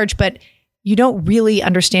at large, but you don't really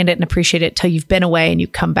understand it and appreciate it till you've been away and you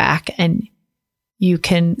come back and you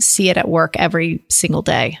can see it at work every single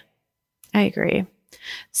day. I agree.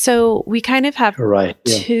 So we kind of have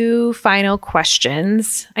two final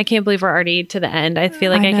questions. I can't believe we're already to the end. I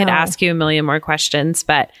feel like I could ask you a million more questions,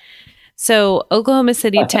 but so Oklahoma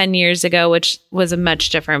City 10 years ago, which was a much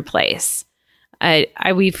different place.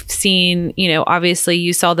 We've seen, obviously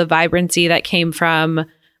you saw the vibrancy that came from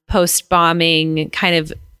post-bombing, kind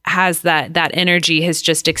of has that energy has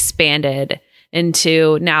just expanded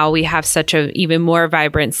into now we have such a even more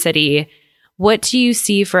vibrant city. What do you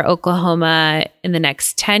see for Oklahoma in the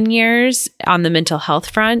next 10 years on the mental health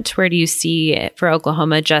front? Where do you see it for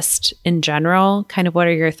Oklahoma just in general? Kind of what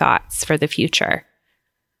are your thoughts for the future?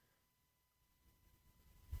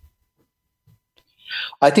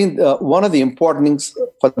 I think one of the important things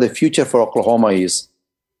for the future for Oklahoma is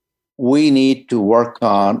we need to work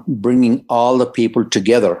on bringing all the people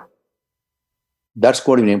together. That's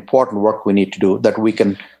going to be important work we need to do, that we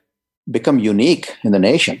can become unique in the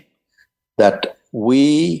nation, that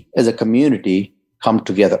we as a community come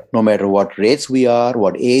together, no matter what race we are,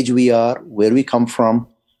 what age we are, where we come from,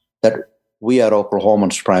 that we are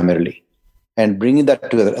Oklahomans primarily. And bringing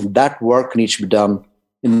that together, and that work needs to be done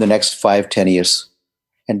in the next 5-10 years.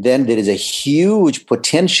 And then there is a huge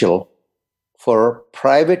potential for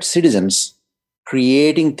private citizens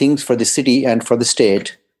creating things for the city and for the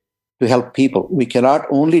state to help people. We cannot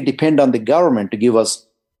only depend on the government to give us,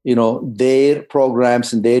 their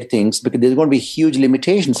programs and their things, because there's going to be huge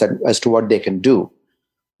limitations as to what they can do.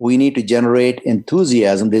 We need to generate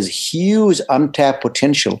enthusiasm. There's huge untapped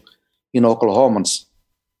potential in Oklahomans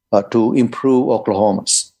to improve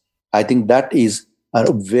Oklahomans. I think that is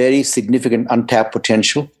a very significant untapped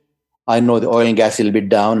potential. I know the oil and gas is a little bit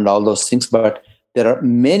down and all those things, but there are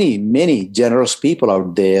many, many generous people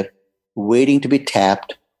out there waiting to be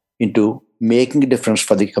tapped into making a difference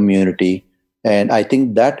for the community. And I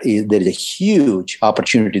think there is a huge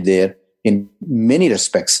opportunity there in many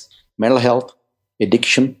respects: mental health,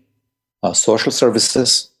 addiction, social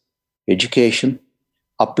services, education,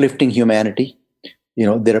 uplifting humanity.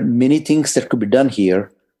 There are many things that could be done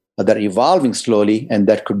here that are evolving slowly and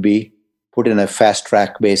that could be put in a fast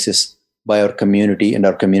track basis by our community and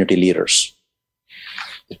our community leaders.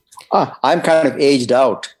 I'm kind of aged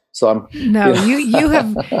out. So I'm you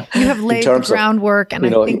have laid the groundwork, and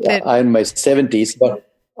I think that I'm in my 70s, but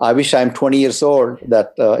I wish I'm 20 years old.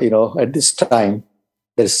 That at this time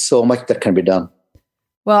there's so much that can be done.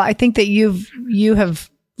 Well, I think that you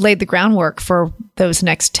have laid the groundwork for those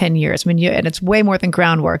next 10 years. I mean, and it's way more than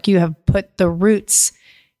groundwork. You have put the roots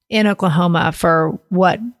in Oklahoma for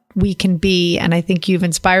what we can be, and I think you've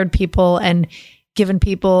inspired people and given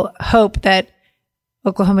people hope that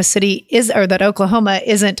Oklahoma City that Oklahoma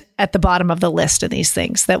isn't at the bottom of the list in these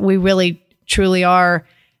things, that we really truly are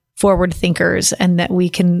forward thinkers and that we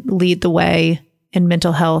can lead the way in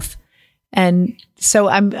mental health. And so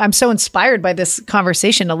I'm so inspired by this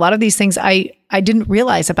conversation. A lot of these things I didn't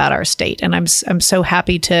realize about our state, and I'm so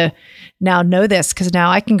happy to now know this, because now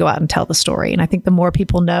I can go out and tell the story. And I think the more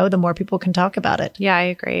people know, the more people can talk about it. Yeah, I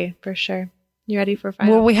agree for sure. You ready for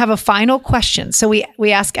final? Well, we have a final question. So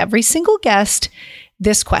we ask every single guest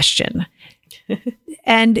this question.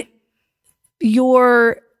 And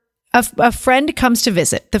a friend comes to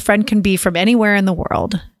visit. The friend can be from anywhere in the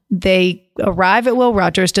world. They arrive at Will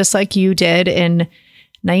Rogers just like you did in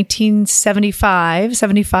 1975.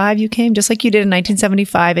 75 you came just like you did in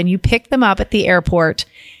 1975, and you pick them up at the airport,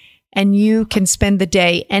 and you can spend the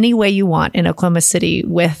day any way you want in Oklahoma City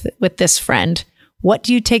with this friend. What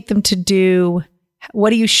do you take them to do? What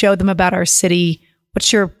do you show them about our city?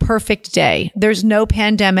 What's your perfect day? There's no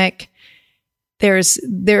pandemic. There's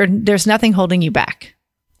nothing holding you back.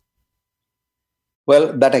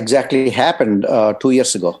 Well, that exactly happened 2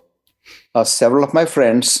 years ago. Several of my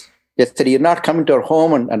friends, they said, "You're not coming to our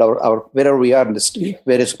home and our wherever we are in the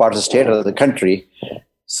various parts of the state or the country."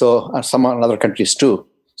 So some other countries too.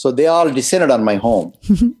 So they all descended on my home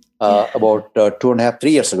about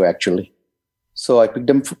 2.5-3 years ago, actually. So I picked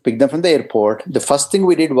them from the airport. The first thing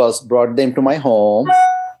we did was brought them to my home,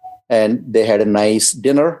 and they had a nice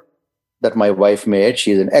dinner that my wife made.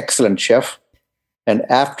 She's an excellent chef. And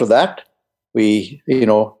after that, we,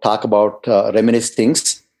 talk about reminisce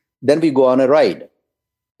things. Then we go on a ride,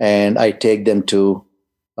 and I take them to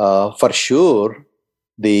For sure,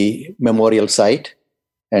 the memorial site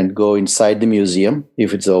and go inside the museum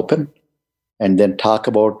if it's open, and then talk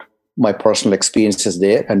about my personal experiences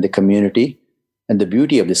there and the community and the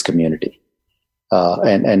beauty of this community,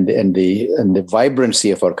 and the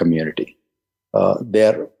vibrancy of our community.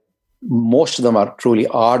 Most of them are truly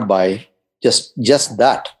awed by just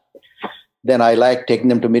that. Then I like taking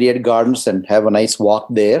them to Myriad Gardens and have a nice walk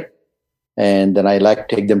there. And then I like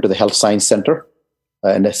to take them to the Health Science Center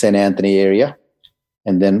in the St. Anthony area,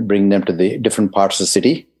 and then bring them to the different parts of the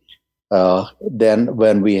city. Then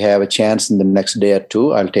when we have a chance in the next day or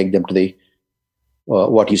two, I'll take them to the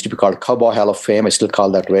what used to be called Cowboy Hall of Fame. I still call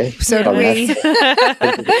it that way. So do we.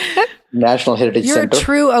 National Heritage You're Center. You're a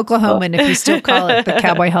true Oklahoman if you still call it the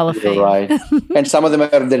Cowboy Hall of Fame. Right. And some of them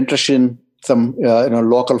are interested in some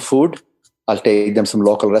local food. I'll take them some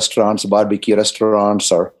local restaurants, barbecue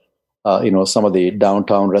restaurants, or some of the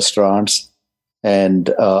downtown restaurants.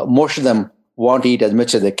 And most of them want to eat as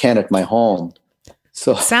much as they can at my home.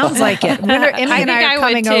 So sounds like it. Emmy and I are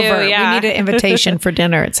coming over. Yeah. We need an invitation for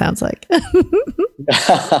dinner, it sounds like.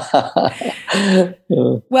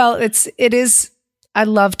 Well, it is. I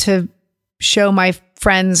love to show my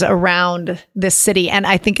friends around this city. And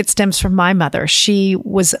I think it stems from my mother.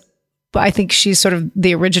 I think she's sort of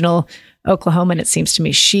the original Oklahoman, it seems to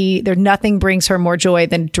me. Nothing brings her more joy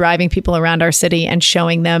than driving people around our city and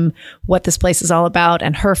showing them what this place is all about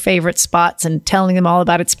and her favorite spots and telling them all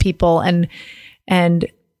about its people. And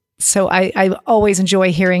so I always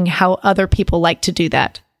enjoy hearing how other people like to do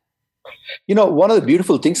that. One of the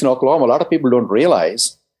beautiful things in Oklahoma, a lot of people don't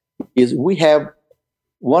realize, is we have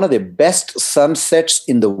one of the best sunsets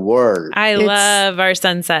in the world. I love our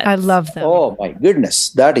sunsets. I love them. Oh, my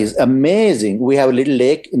goodness. That is amazing. We have a little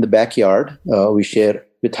lake in the backyard. We share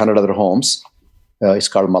with 100 other homes. It's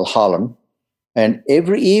called Mulholland. And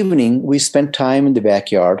every evening, we spend time in the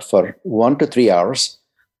backyard for 1 to 3 hours,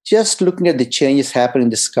 just looking at the changes happening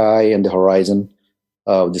in the sky and the horizon,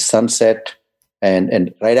 the sunset.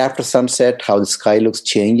 And right after sunset, how the sky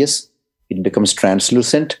changes. It becomes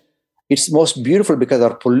translucent. It's most beautiful because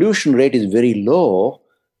our pollution rate is very low,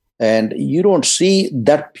 and you don't see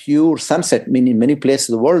that pure sunset in many places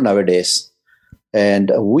of the world nowadays.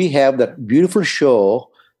 And we have that beautiful show,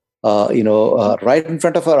 right in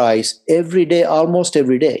front of our eyes every day, almost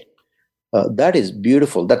every day. That is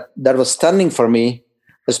beautiful. That was stunning for me,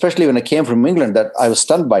 especially when I came from England. That I was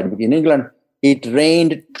stunned by it. In England, it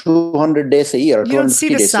rained 200 days a year. You don't see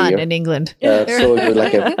the sun in England. So it was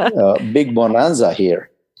like a big bonanza here.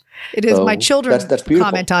 It is. My children that's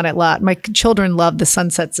comment on it a lot. My children love the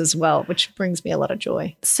sunsets as well, which brings me a lot of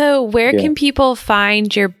joy. So where can people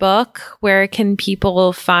find your book? Where can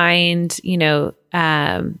people find,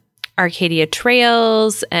 Arcadia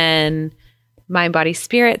Trails and Mind, Body,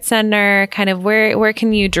 Spirit Center? Kind of where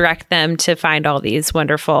can you direct them to find all these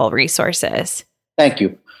wonderful resources? Thank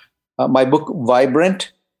you. My book,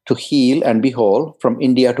 Vibrant to Heal and Be Whole, From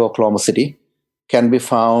India to Oklahoma City, can be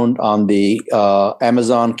found on the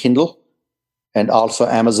Amazon Kindle, and also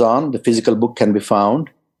Amazon. The physical book can be found.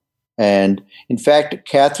 And in fact,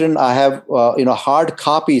 Catherine, I have hard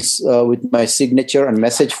copies with my signature and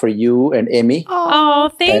message for you and Emmy. Oh,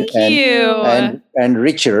 thank you. And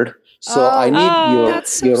Richard. So I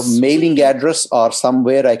need your mailing address or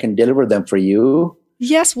somewhere I can deliver them for you.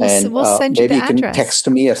 Yes, we'll send you the address. Maybe you can text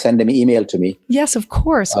me or send an email to me. Yes, of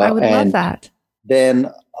course. I would love that.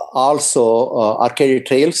 Then also Arcadia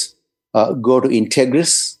Trails, go to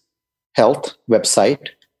Integris Health website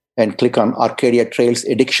and click on Arcadia Trails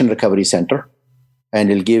Addiction Recovery Center. And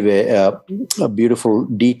it'll give a beautiful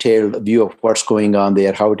detailed view of what's going on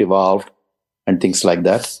there, how it evolved, and things like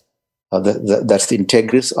that. That's the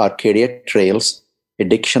Integris Arcadia Trails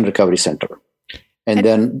Addiction Recovery Center. And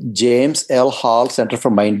then James L. Hall Center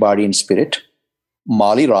for Mind, Body, and Spirit.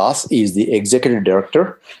 Molly Ross is the executive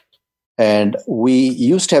director. And we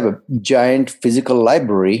used to have a giant physical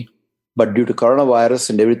library, but due to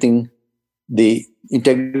coronavirus and everything, the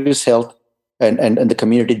Integris Health and the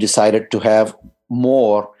community decided to have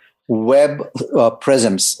more web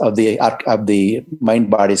presence of the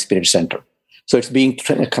Mind, Body, Spirit Center. So it's being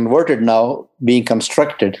converted now, being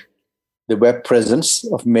constructed, the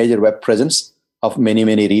major web presence of many,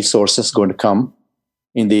 many resources going to come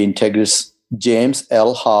in the Integris James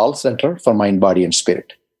L. Hall Center for Mind, Body, and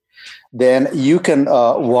Spirit. Then you can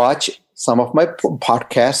watch some of my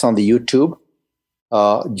podcasts on the YouTube.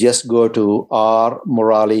 Just go to R.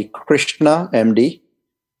 Murali Krishna, MD,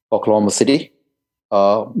 Oklahoma City.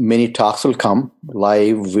 Many talks will come,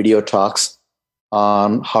 live video talks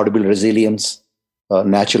on how to build resilience,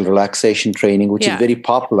 natural relaxation training, which is very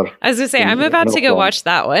popular. I was going to say, I'm about to go watch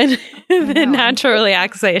that one. The natural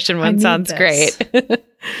relaxation one sounds great.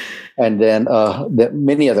 And then there are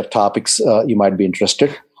many other topics you might be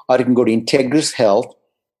interested. Or you can go to Integris Health,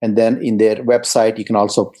 and then in their website, you can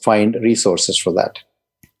also find resources for that.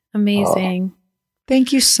 Amazing.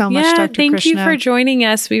 Thank you so much, Dr. Thank Krishna. you for joining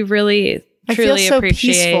us. We really, truly so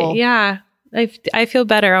appreciate peaceful. it. Yeah. I feel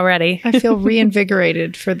better already. I feel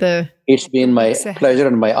reinvigorated for the... It's been my pleasure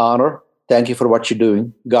and my honor. Thank you for what you're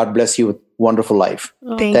doing. God bless you with wonderful life.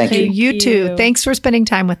 Thank you. You too. Thanks for spending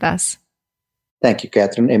time with us. Thank you,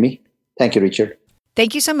 Catherine, Emmy. Thank you, Richard.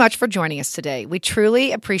 Thank you so much for joining us today. We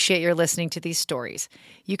truly appreciate your listening to these stories.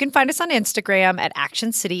 You can find us on Instagram at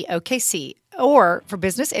Action City OKC, or for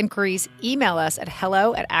business inquiries, email us at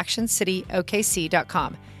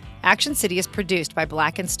hello@actioncityokc.com. Action City is produced by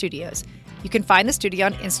Blacken Studios. You can find the studio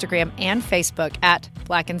on Instagram and Facebook at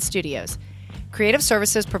Blacken Studios. Creative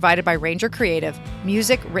services provided by Ranger Creative.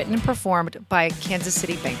 Music written and performed by Kansas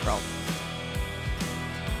City Bankroll.